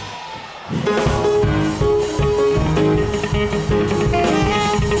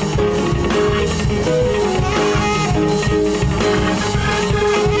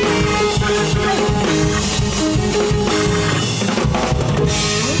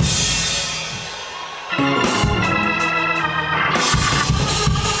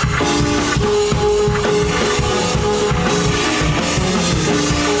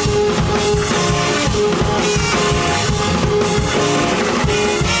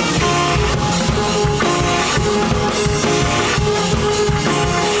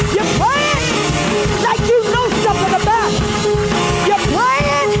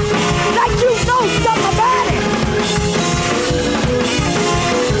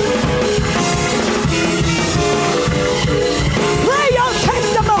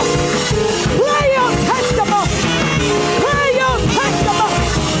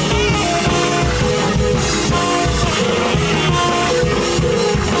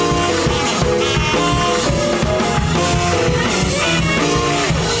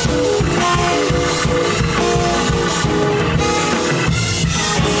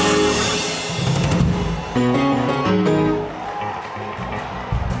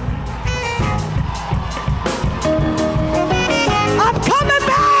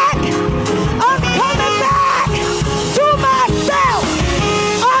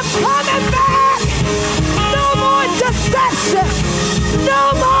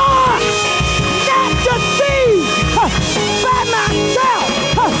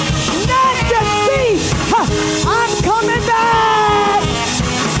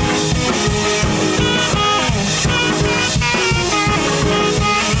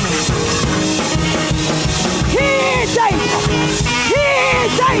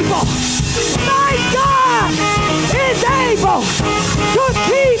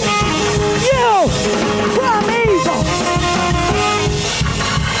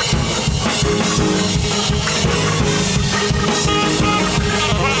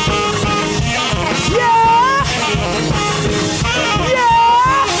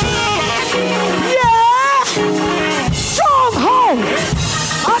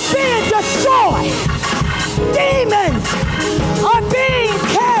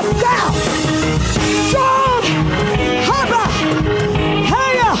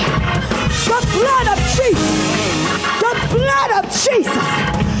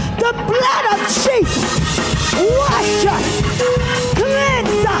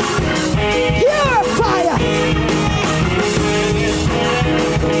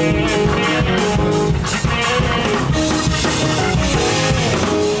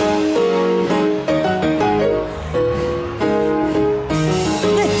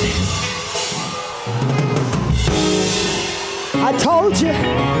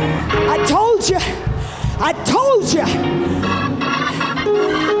 I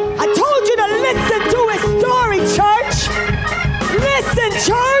told you to listen to his story, church. Listen,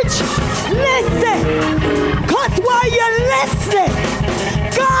 church. Listen. Because while you're listening,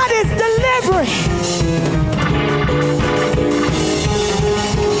 God is delivering.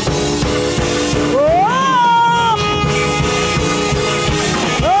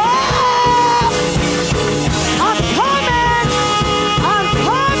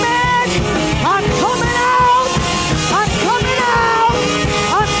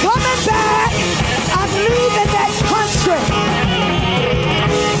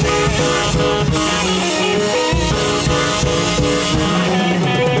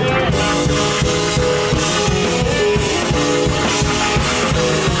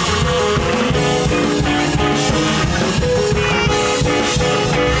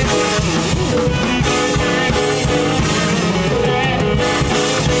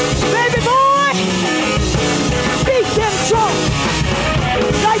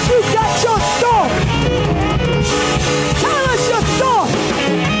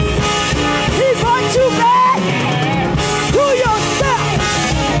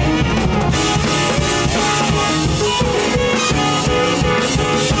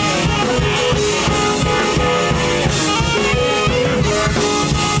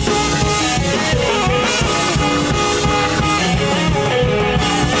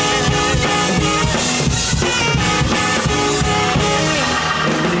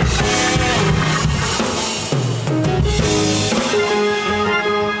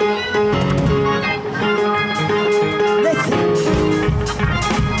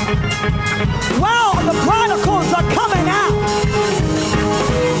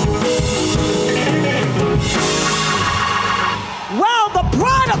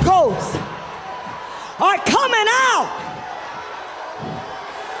 Are coming out.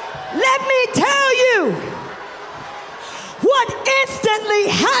 Let me tell you what instantly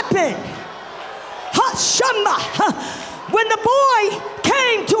happened. When the boy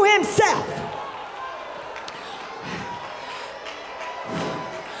came to himself.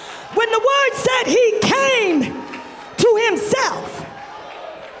 When the word said he came to himself.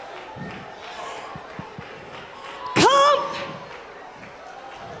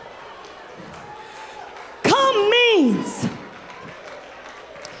 Come means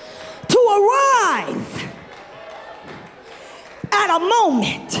to arrive at a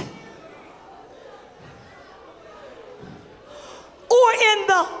moment or in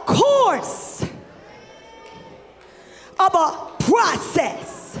the course of a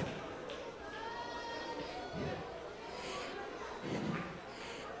process.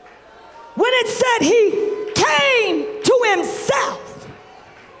 When it said he came to himself,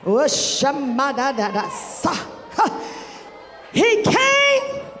 he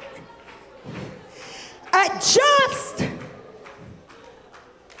came at just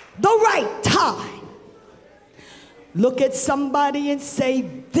the right time. Look at somebody and say,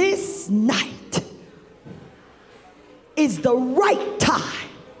 this night is the right time.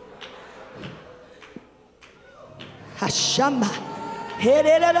 Hashama.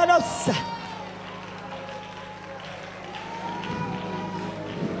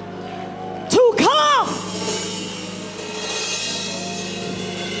 To come.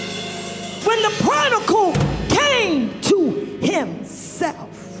 When the prodigal came to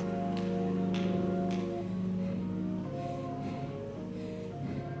himself,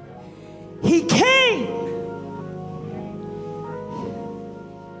 he came.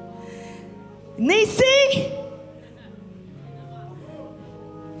 Nisi,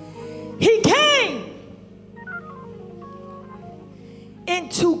 he came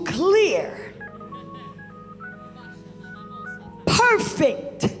into clear,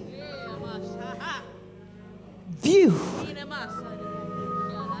 perfect view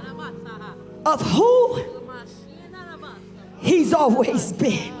of who he's always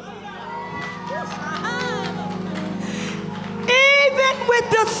been. Even with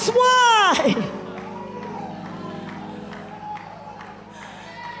the swine.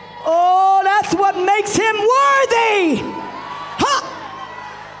 Oh, that's what makes him worthy.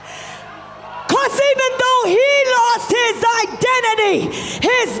 Because even though he lost his identity,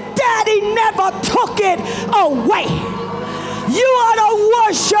 his daddy never took it away. You ought to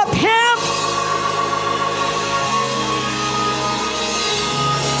worship him.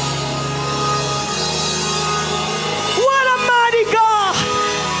 What a mighty God.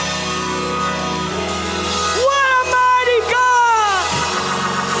 What a mighty God.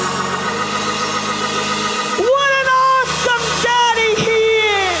 What an awesome daddy he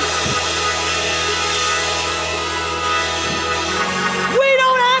is. We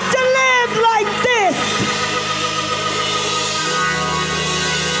don't have to live like this.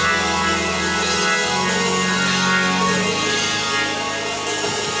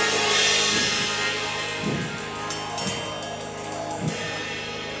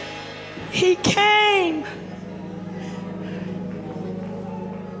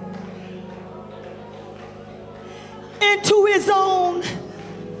 into his own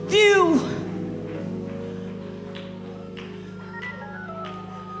view.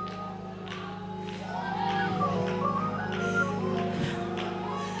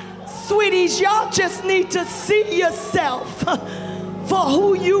 Sweeties, y'all just need to see yourself for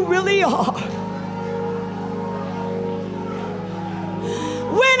who you really are.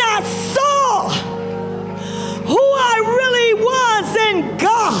 When I saw who I really was in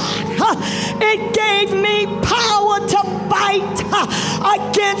God, it gave me power to fight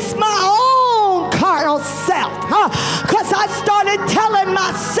against my own carnal self. Because I started telling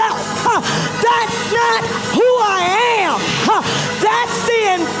myself, that's not who I am. That's the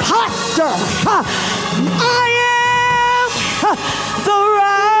imposter. I am the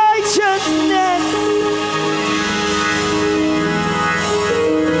righteousness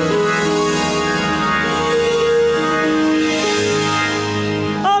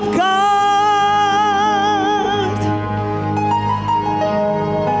of God.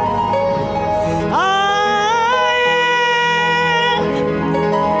 I am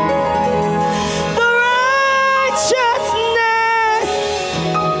the righteousness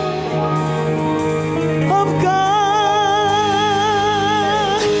of God.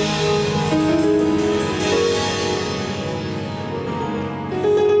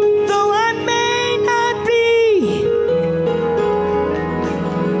 Though I may not be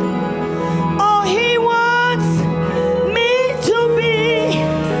all he wants me to be,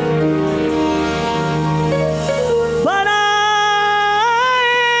 but I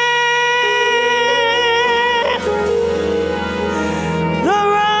am the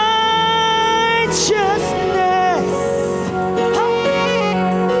righteousness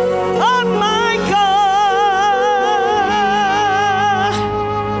of my God.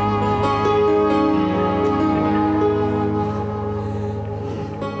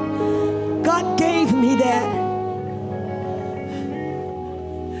 God gave me that.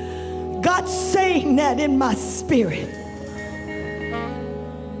 God's saying that in my spirit.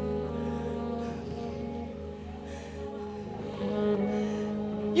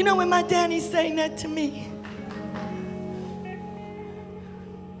 You know when my daddy's saying that to me?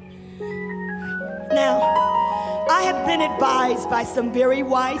 Now, I have been advised by some very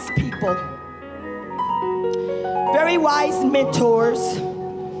wise people, very wise mentors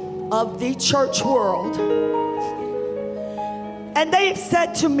of the church world. And they have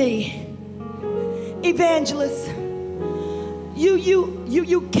said to me, Evangelist,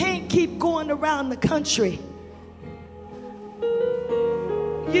 you can't keep going around the country.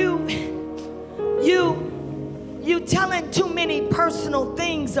 You telling too many personal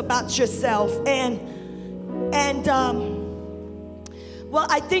things about yourself, and well,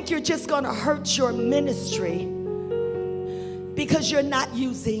 I think you're just going to hurt your ministry because you're not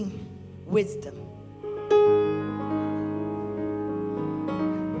using wisdom.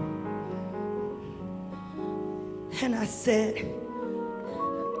 And I said,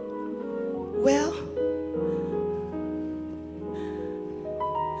 well,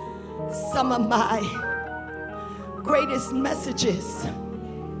 some of my greatest messages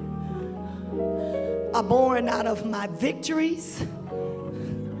are born out of my victories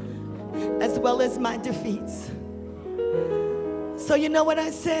as well as my defeats. So you know what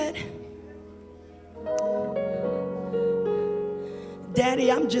I said? Daddy,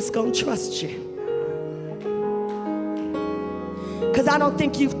 I'm just gonna trust you, because I don't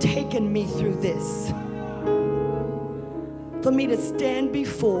think you've taken me through this for me to stand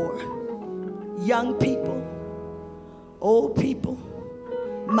before young people, old people,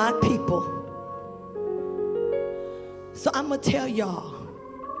 my people. So I'm gonna tell y'all,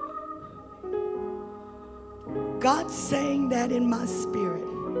 God's saying that in my spirit.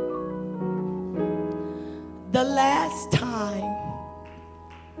 The last time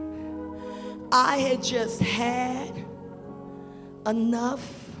I had just had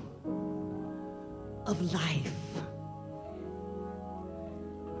enough of life.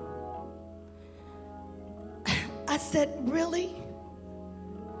 I said, really?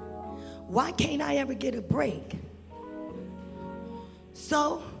 Why can't I ever get a break?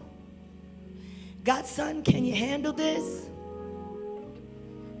 So, godson, can you handle this?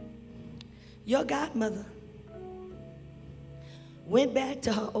 Your godmother went back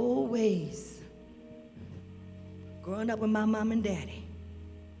to her old ways, growing up with my mom and daddy.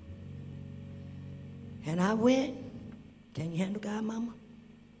 And I went, can you handle God, mama?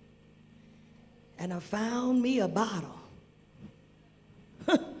 And I found me a bottle.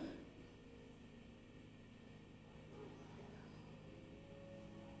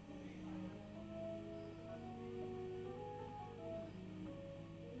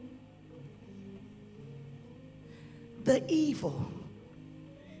 the evil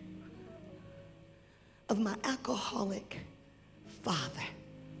of my alcoholic father.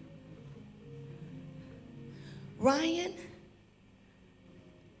 Ryan,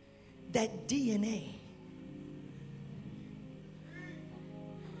 that DNA.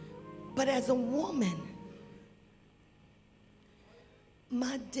 But as a woman,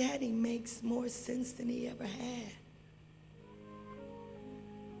 my daddy makes more sense than he ever had.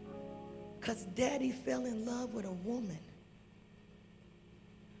 Because daddy fell in love with a woman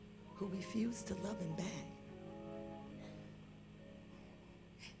who refused to love him back.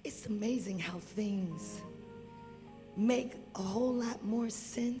 It's amazing how things make a whole lot more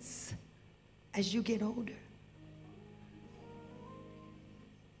sense as you get older.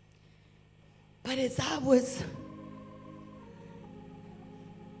 But as I was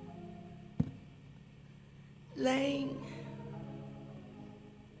laying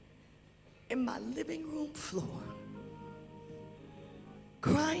in my living room floor,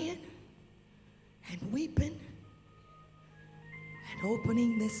 crying and weeping and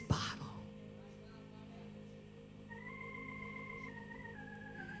opening this bottle,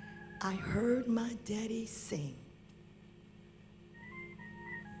 I heard my daddy sing,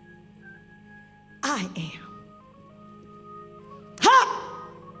 I am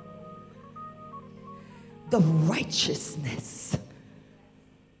the righteousness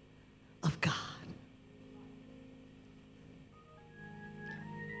of God.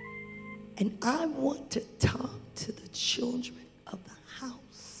 And I want to talk to the children of the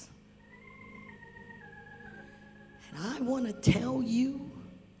house. And I want to tell you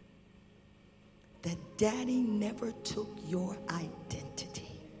that daddy never took your identity.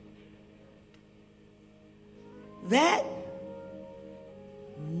 That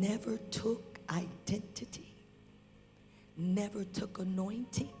never took identity, never took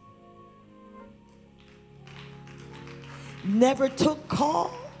anointing, never took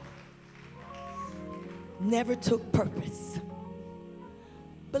call, never took purpose.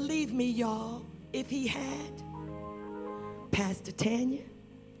 Believe me, y'all, if he had, Pastor Tanya,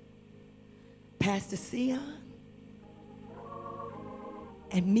 Pastor Sion,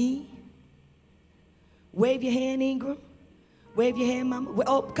 and me, wave your hand, Ingram. Wave your hand, Mama.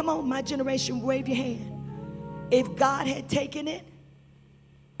 Oh, come on, my generation, wave your hand. If God had taken it,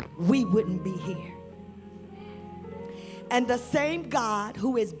 we wouldn't be here. And the same God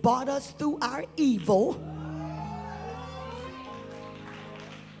who has brought us through our evil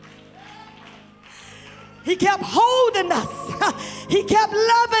He kept holding us. He kept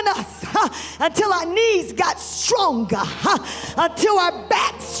loving us until our knees got stronger, until our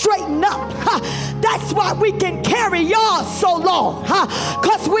back straightened up. That's why we can carry y'all so long,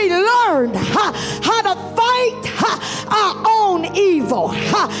 because we learned how to fight our own evil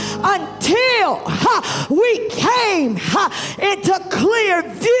until we came into clear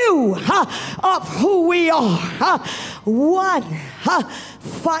view of who we are. One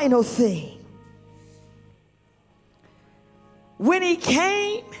final thing. When he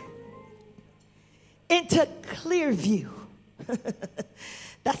came into clear view,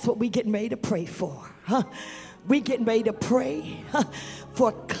 that's what we getting ready to pray for. We getting ready to pray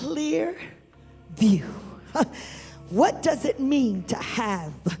for clear view. What does it mean to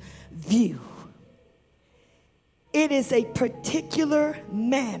have view? It is a particular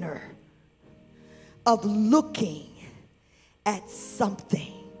manner of looking at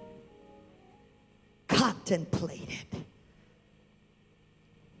something, contemplated.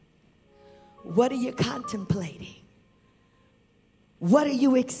 What are you contemplating? What are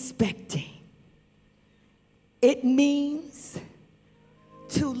you expecting? It means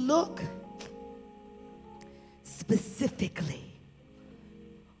to look specifically.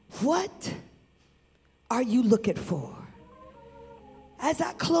 What are you looking for? As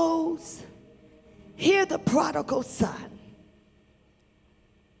I close, hear the prodigal son.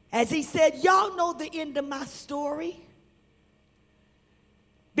 As he said, y'all know the end of my story.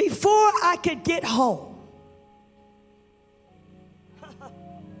 Before I could get home,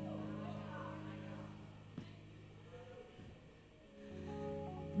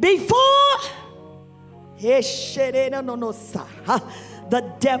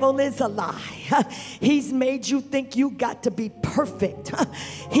 the devil is a lie. He's made you think you got to be perfect.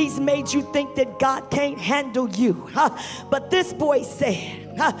 He's made you think that God can't handle you. But this boy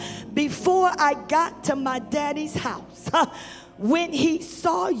said, before I got to my daddy's house, when he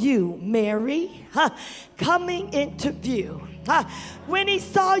saw you, Mary, coming into view, when he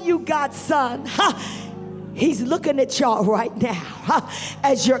saw you, God's son, he's looking at y'all right now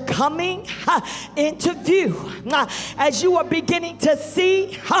as you're coming into view, as you are beginning to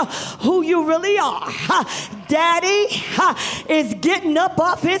see who you really are. Daddy is getting up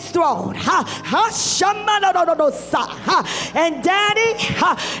off his throne. And Daddy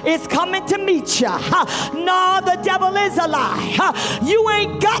is coming to meet you. No, the devil is a lie. You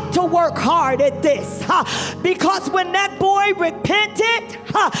ain't got to work hard at this. Because when that boy repented,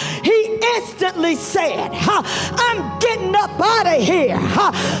 he instantly said, I'm getting up out of here.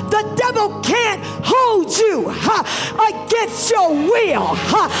 The devil can't hold you against your will.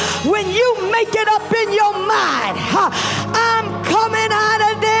 When you make it up in your mind, I'm coming out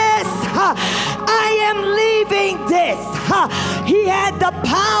of this. I am leaving this. He had the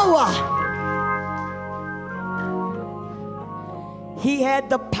power. He had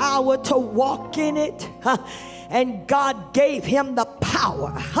the power to walk in it. And God gave him the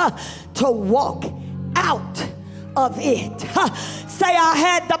power to walk out of it. Say, I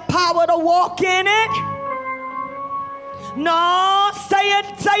had the power to walk in it. No, say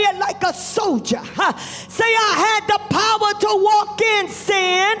it like a soldier. Say, I had the power to walk in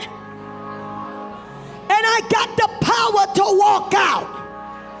sin, and I got the power to walk out.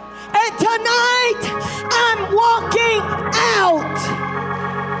 And tonight, I'm walking out.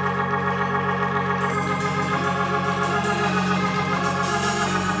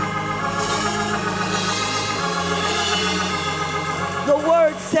 The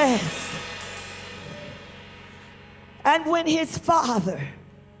word says, and when his father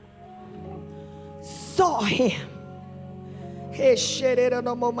saw him,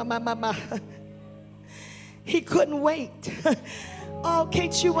 he couldn't wait. Oh,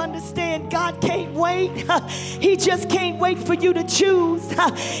 can't you understand? God can't wait. He just can't wait for you to choose.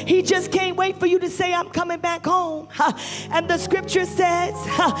 He just can't wait for you to say, I'm coming back home. And the scripture says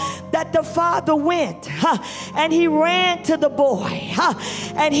that the father went and he ran to the boy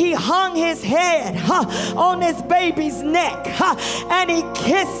and he hung his head on his baby's neck and he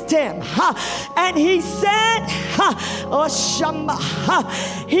kissed him and he said, oh Shama,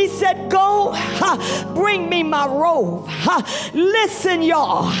 he said, go bring me my robe. Listen,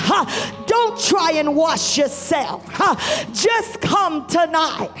 y'all, don't try and wash yourself. Just come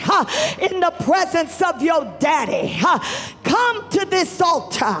tonight in the presence of your daddy. Come to this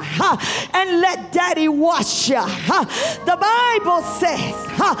altar and let daddy wash you. The Bible says,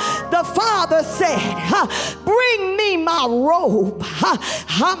 the father said, bring me my robe.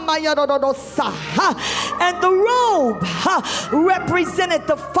 And the robe represented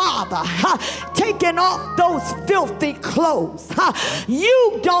the father taking off those filthy clothes.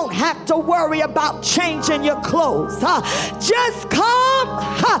 You don't have to worry about changing your clothes. Just come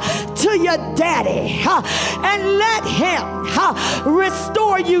to your daddy and let him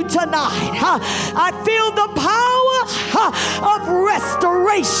restore you tonight. I feel the power of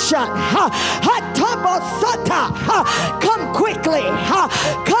restoration. Come quickly.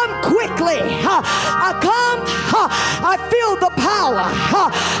 Come quickly. I feel the power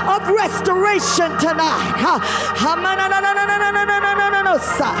of restoration tonight.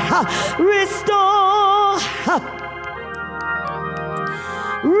 Restore.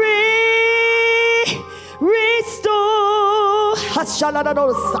 Restore.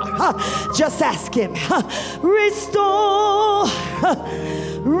 Just ask him. Restore.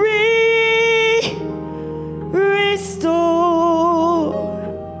 Restore.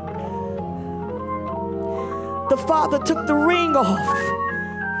 The father took the ring off.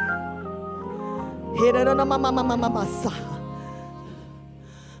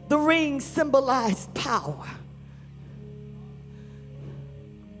 The ring symbolized power.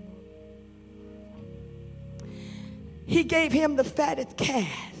 He gave him the fatted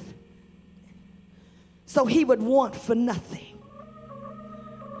calf so he would want for nothing.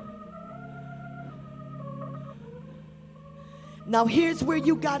 Now here's where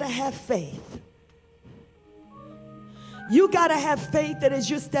you gotta have faith. You gotta have faith that as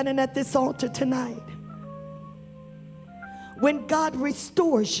you're standing at this altar tonight, when God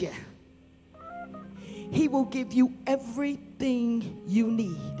restores you, he will give you everything you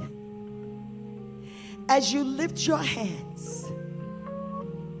need. As you lift your hands,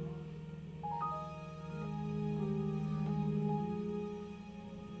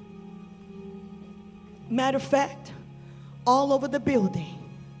 matter of fact, all over the building,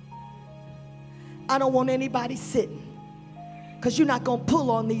 I don't want anybody sitting, because you're not going to pull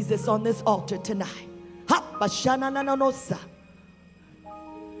on these that's on this altar tonight.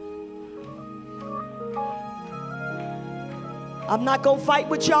 I'm not going to fight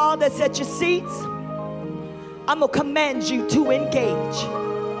with y'all that's at your seats. I'm going to command you to engage.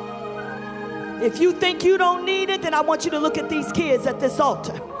 If you think you don't need it, then I want you to look at these kids at this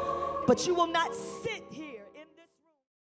altar. But you will not sit